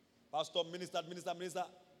 Pastor, minister.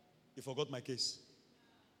 He forgot my case.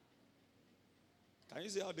 Can you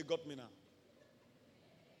see how they got me now?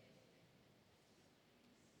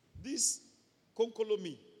 This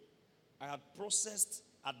Konkolomi, I had processed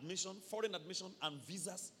admission, foreign admission, and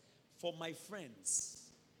visas for my friends.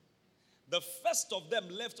 The first of them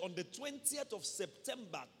left on the 20th of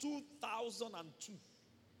September 2002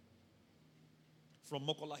 from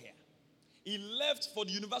Mokola here. He left for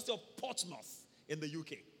the University of Portsmouth in the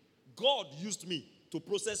UK. God used me to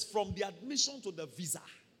process from the admission to the visa.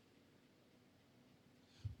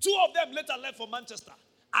 2 of them later left for Manchester.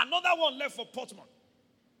 Another one left for Portsmouth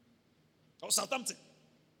or Southampton.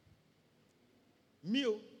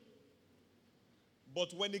 Meal.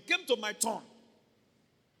 But when it came to my turn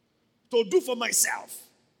to do for myself,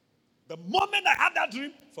 the moment I had that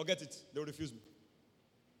dream, forget it. They will refuse me.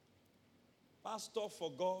 Pastor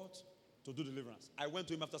forgot to do deliverance. I went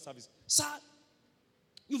to him after service. Sir,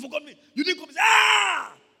 you forgot me. You didn't come.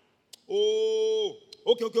 Oh,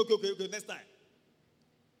 okay. Next time.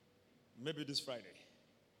 Maybe this Friday.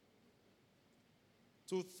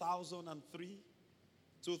 2003,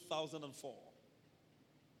 2004.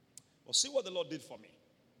 Well, see what the Lord did for me.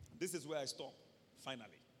 This is where I stop,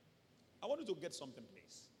 finally. I want you to get something,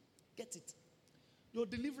 please. Get it. Your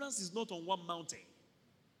deliverance is not on one mountain.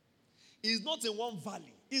 It's not in one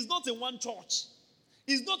valley. It's not in one church.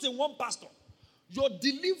 It's not in one pastor. Your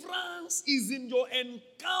deliverance is in your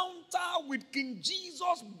encounter with King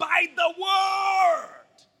Jesus by the word.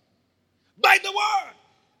 By the word.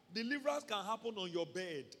 Deliverance can happen on your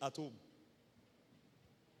bed at home.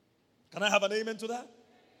 Can I have an amen to that?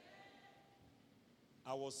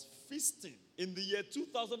 I was feasting in the year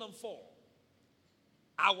 2004.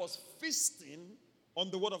 I was feasting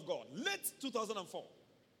on the word of God. Late 2004.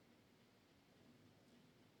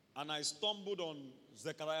 And I stumbled on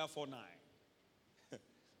Zechariah 4:9.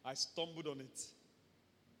 I stumbled on it.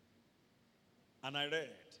 And I read,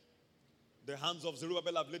 the hands of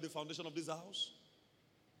Zerubbabel have laid the foundation of this house.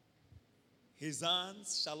 His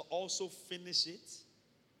hands shall also finish it.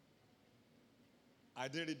 I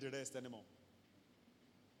didn't read the rest anymore.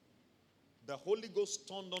 The Holy Ghost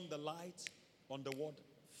turned on the light on the word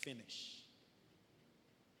finish.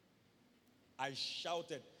 I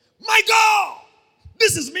shouted, my God,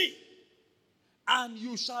 this is me. And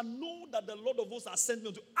you shall know that the Lord of hosts has sent me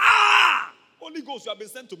unto. Holy Ghost, you have been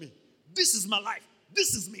sent to me. This is my life.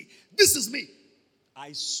 This is me. This is me.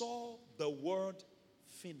 I saw the word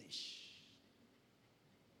finish.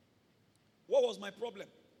 What was my problem?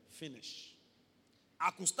 Finish. I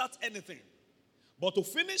could start anything, but to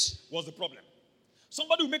finish was the problem.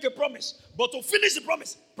 Somebody will make a promise, but to finish the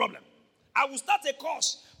promise, problem. I will start a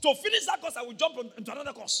course. To finish that course, I will jump into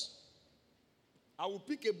another course. I will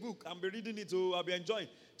pick a book and be reading it. I'll be enjoying.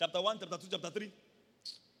 Chapter 1, chapter 2, chapter 3.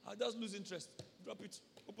 I'll just lose interest. Drop it.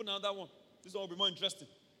 Open another one. This one will be more interesting.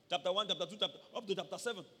 Chapter 1, chapter 2, up to chapter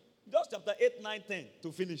 7. Just chapter 8, 9, 10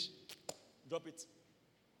 to finish. Drop it.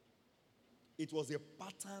 It was a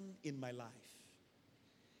pattern in my life.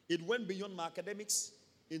 It went beyond my academics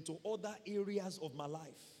into other areas of my life.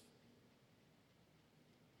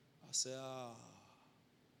 I said,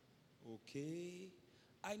 okay.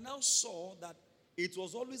 I now saw that it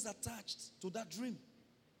was always attached to that dream.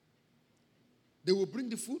 They will bring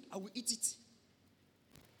the food, I will eat it.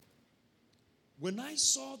 When I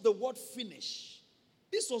saw the word finish,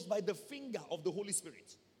 this was by the finger of the Holy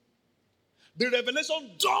Spirit. The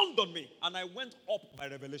revelation dawned on me, and I went up by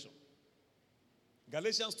revelation.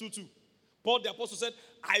 Galatians 2:2. Paul the apostle said,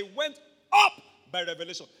 I went up by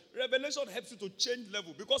revelation. Revelation helps you to change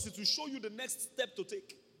level because it will show you the next step to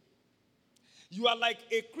take. You are like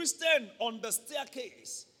a Christian on the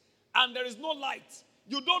staircase, and there is no light.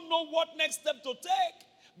 You don't know what next step to take.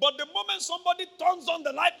 But the moment somebody turns on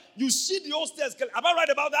the light, you see the old stairs. Am I right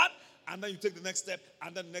about that? And then you take the next step,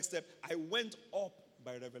 and then the next step. I went up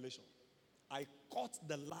by revelation. I caught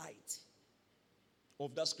the light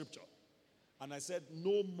of that scripture. And I said,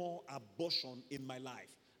 no more abortion in my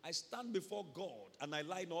life. I stand before God and I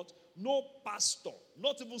lie not. No pastor,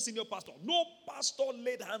 not even senior pastor, no pastor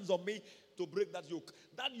laid hands on me to break that yoke.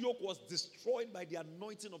 That yoke was destroyed by the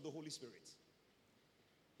anointing of the Holy Spirit.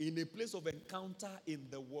 In a place of encounter in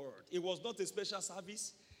the Word. It was not a special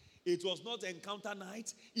service. It was not encounter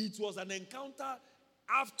night. It was an encounter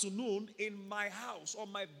afternoon in my house,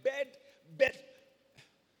 on my bed.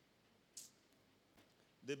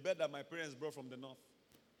 The bed that my parents brought from the north.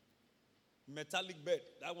 Metallic bed.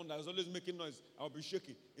 That one that was always making noise. I would be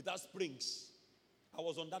shaking. It has springs. I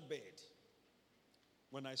was on that bed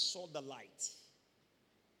when I saw the light.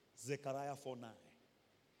 Zechariah 4:9.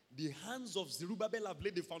 The hands of Zerubbabel have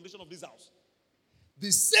laid the foundation of this house.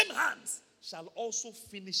 The same hands shall also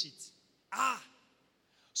finish it.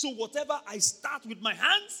 So whatever I start with my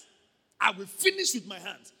hands, I will finish with my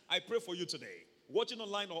hands. I pray for you today, watching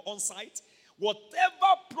online or on site.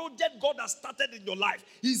 Whatever project God has started in your life,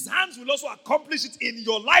 His hands will also accomplish it in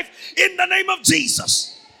your life in the name of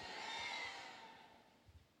Jesus.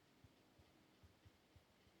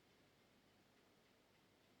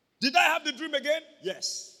 Did I have the dream again?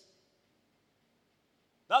 Yes.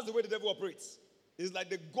 That's the way the devil operates. It's like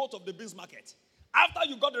the goat of the beans market. After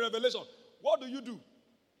you got the revelation, what do?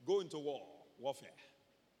 Go into warfare.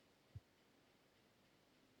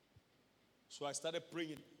 So I started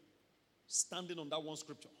praying, standing on that one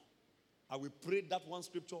scripture. I will pray that one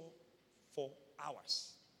scripture for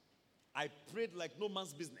hours. I prayed like no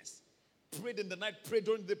man's business. Prayed in the night, prayed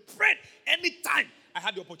during the day, prayed anytime I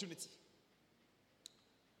had the opportunity.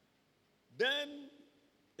 Then,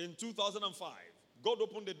 in 2005, God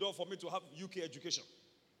opened the door for me to have UK education.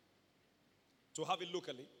 To have it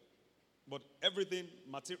locally. But everything,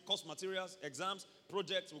 course materials, exams,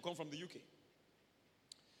 projects will come from the UK.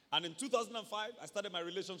 And in 2005, I started my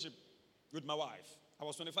relationship with my wife. I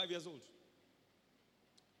was 25 years old.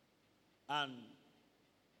 And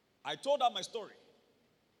I told her my story.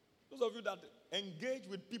 Those of you that engage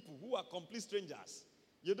with people who are complete strangers,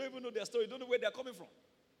 you don't even know their story, you don't know where they're coming from.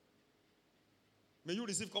 May you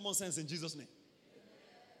receive common sense in Jesus' name.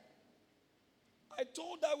 I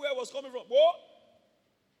told her where I was coming from. Whoa,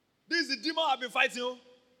 this is the demon I've been fighting. Oh.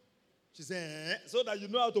 She said, so that you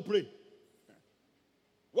know how to pray.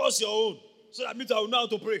 What's your own? So that means I will know how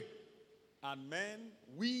to pray. And man,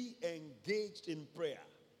 we engaged in prayer.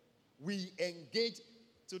 We engaged.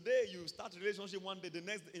 Today you start a relationship one day, the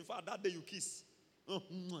next, in fact, that day you kiss. 1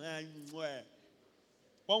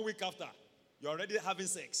 week after, you're already having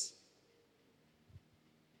sex.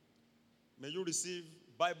 May you receive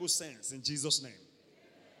Bible sense in Jesus' name.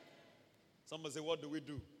 Somebody say, what do we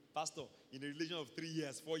do? Pastor, in a religion of 3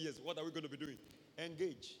 years, 4 years, what are we going to be doing?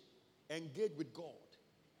 Engage. Engage with God.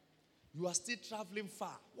 You are still traveling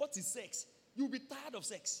far. What is sex? You'll be tired of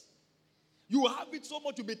sex. You have it so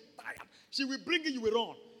much, you'll be tired. She will bring it, you will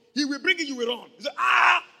run. He will bring it, you will run. You say,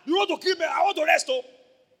 you want to kill me? I want to rest. Oh.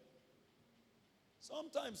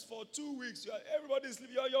 Sometimes for 2 weeks, everybody is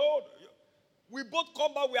sleeping. You're old. We both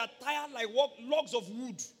come back, we are tired like logs of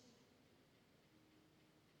wood.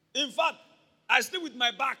 In fact, I sleep with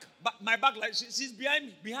my back like she's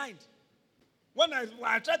behind. When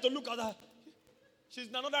I tried to look at her, she's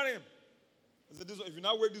in another room. I said, if you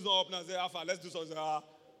now wake this one up now and say, Alpha, let's do something.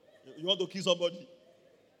 You want to kill somebody?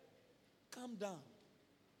 Calm down.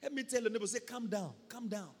 Let me tell your neighbor, say, calm down, calm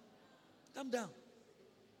down, calm down.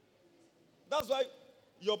 That's why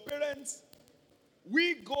your parents,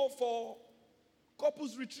 we go for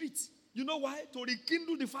couples retreat. You know why? To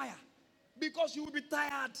rekindle the fire. Because you will be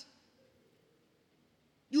tired.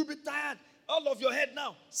 You will be tired. All of your head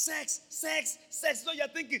now. Sex, sex, sex. So you're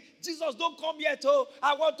thinking, Jesus, don't come yet. Oh,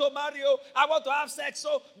 I want to marry. Oh, I want to have sex.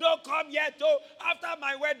 So don't come yet. Oh, after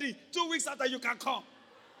my wedding, 2 weeks after you can come.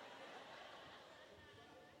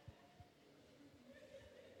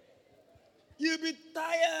 You'll be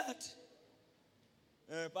tired.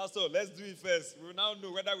 Pastor, let's do it first. We'll now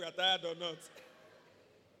know whether we are tired or not.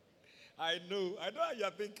 I know how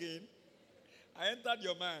you're thinking. I entered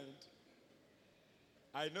your mind.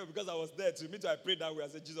 I know because I was there too. Me too, I prayed that way. I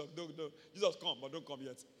said, Jesus, no, Jesus, come, but don't come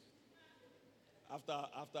yet. After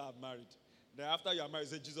I'm married. Then after you are married,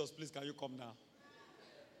 you say, Jesus, please, can you come now?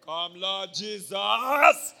 Come, Lord Jesus,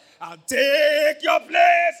 and take your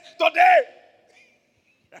place today.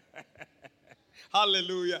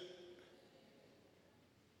 Hallelujah.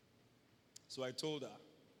 So I told her,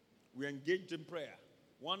 we engaged in prayer.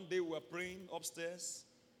 One day we were praying upstairs,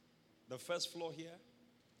 the first floor here.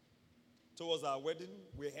 Towards our wedding,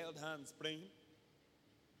 we held hands praying.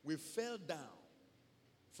 We fell down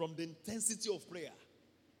from the intensity of prayer.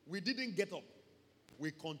 We didn't get up.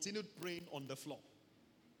 We continued praying on the floor.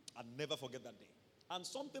 I'll never forget that day. And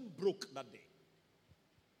something broke that day.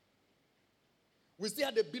 We still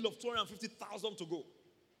had a bill of $250,000 to go.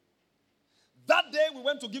 That day, we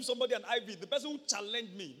went to give somebody an IV. The person who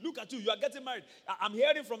challenged me, look at you are getting married. I'm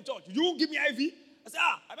hearing from church. You won't give me IV? I said,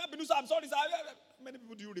 I'm sorry, sir. How many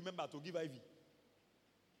people do you remember to give IV?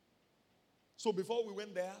 So before we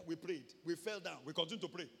went there, we prayed. We fell down. We continued to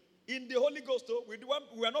pray. In the Holy Ghost, though, we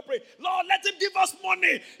were not praying. Lord, let him give us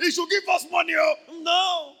money. He should give us money. Oh.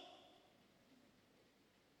 No.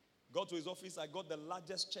 Got to his office. I got the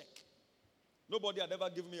largest check. Nobody had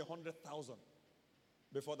ever given me 100,000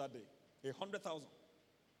 before that day. 100,000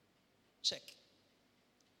 check.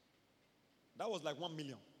 That was like 1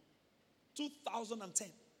 million. 2010.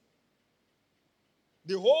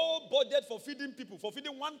 The whole budget for feeding people, for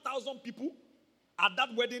feeding 1,000 people at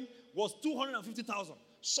that wedding was 250,000.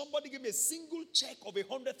 Somebody gave me a single check of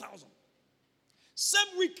 100,000.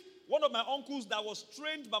 Same week, one of my uncles that was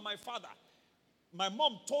trained by my father, my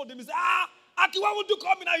mom told him, he said, Aki, why would you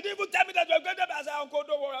come in? You didn't even tell me that you were going to. I said, Uncle,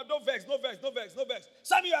 don't worry, don't vex.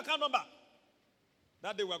 Send me your account number.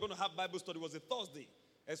 That day we were going to have Bible study. It was a Thursday.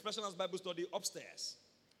 Expression as Bible study upstairs.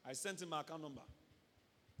 I sent him my account number.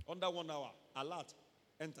 Under 1 hour, alert,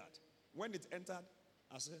 entered. When it entered,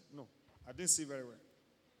 I said, no, I didn't see very well.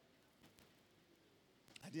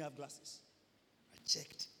 I didn't have glasses. I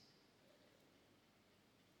checked.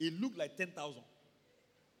 It looked like 10,000.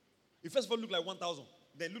 It first of all looked like 1,000.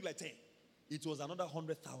 Then it looked like 10. It was another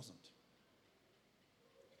 100,000.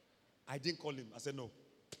 I didn't call him. I said, no,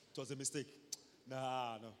 it was a mistake.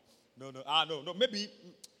 No.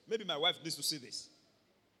 Maybe my wife needs to see this.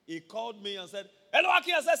 He called me and said, hello,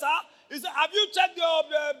 Aki. I said, sir. He said, have you checked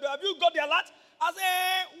have you got the alert? I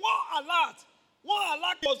said, what alert? What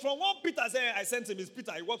alert was from one Peter. I sent him. It's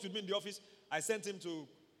Peter. He works with me in the office. I sent him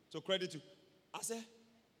to credit you. I said,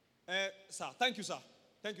 sir, thank you, sir.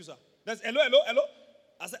 Thank you, sir. That's hello.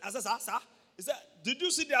 I said, sir. He said, did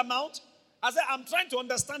you see the amount? I said, I'm trying to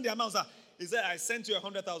understand the amount, sir. He said, I sent you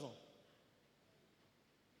 100,000.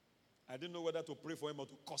 I didn't know whether to pray for him or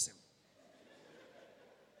to curse him.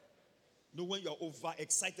 You know, when you're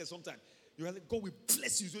overexcited sometimes, you're like, God will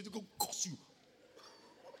bless you, so God will curse you.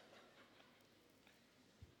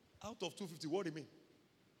 Out of 250, what do you mean?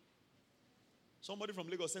 Somebody from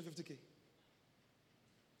Lagos sent 50K.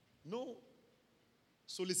 No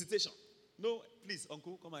solicitation. No, please,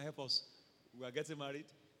 uncle, come and help us. We are getting married.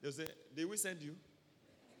 They'll say, they will send you.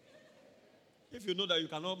 If you know that you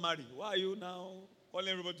cannot marry, why are you now calling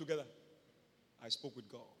everybody together? I spoke with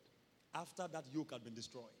God. After that yoke had been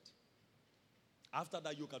destroyed.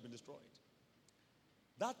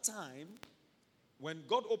 That time, when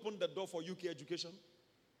God opened the door for UK education,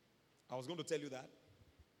 I was going to tell you that.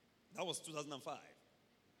 That was 2005.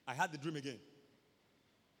 I had the dream again.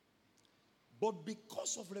 But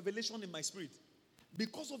because of revelation in my spirit,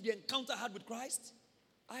 because of the encounter I had with Christ,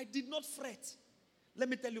 I did not fret. Let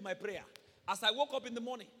me tell you my prayer. As I woke up in the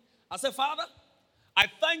morning, I said, Father, I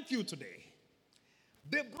thank you today.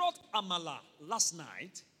 They brought amala last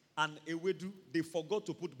night and ewedu. They forgot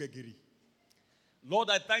to put begiri. Lord,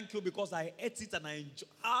 I thank you because I ate it and I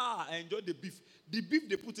enjoyed the beef. The beef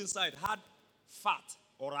they put inside had fat,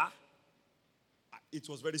 ora. It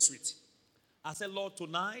was very sweet. I said, Lord,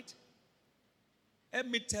 tonight, let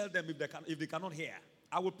me tell them if they cannot hear.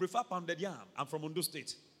 I would prefer pounded yam. I'm from Ondo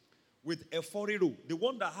State. With a foriro, the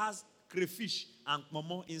one that has crayfish and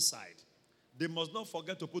momo inside. They must not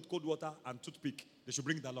forget to put cold water and toothpick. They should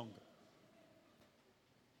bring it along.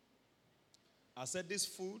 I said, this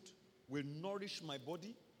food will nourish my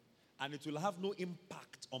body and it will have no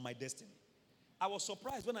impact on my destiny. I was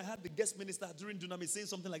surprised when I heard the guest minister during Dunamis saying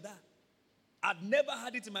something like that. I'd never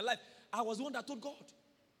heard it in my life. I was the one that told God.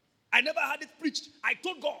 I never had it preached. I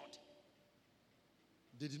told God.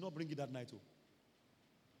 They did not bring it that night. Oh.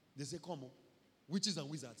 They say, come on, witches and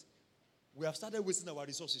wizards. We have started wasting our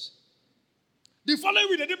resources. The following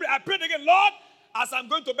week, I prayed again, Lord, as I'm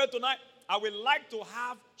going to bed tonight, I would like to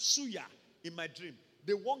have suya in my dream.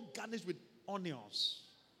 They want garnished with onions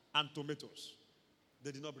and tomatoes.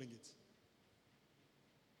 They did not bring it.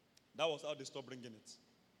 That was how they stopped bringing it.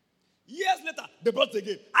 Years later, they brought it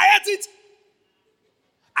again. I ate it.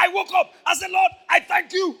 I woke up. I said, Lord, I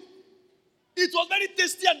thank you. It was very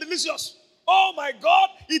tasty and delicious. Oh my God,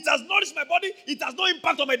 it has nourished my body. It has no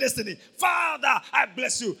impact on my destiny. Father, I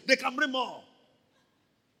bless you. They can bring more.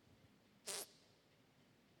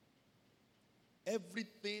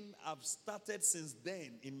 Everything I've started since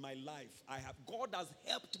then in my life, God has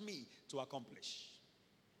helped me to accomplish.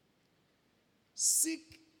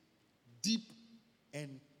 Seek deep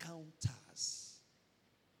encounters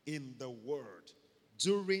in the Word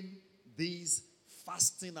during this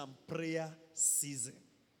fasting and prayer season.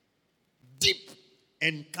 Deep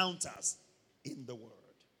encounters in the Word.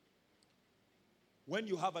 When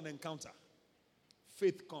you have an encounter,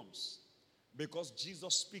 faith comes because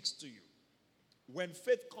Jesus speaks to you. When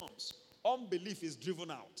faith comes, unbelief is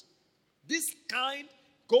driven out. This kind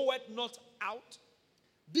goeth not out.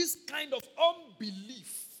 This kind of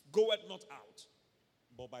unbelief goeth not out,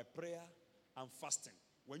 but by prayer and fasting.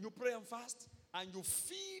 When you pray and fast and you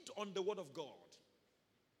feed on the word of God,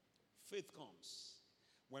 faith comes.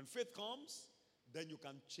 When faith comes, then you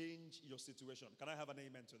can change your situation. Can I have an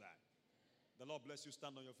amen to that? The Lord bless you.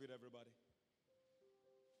 Stand on your feet, everybody.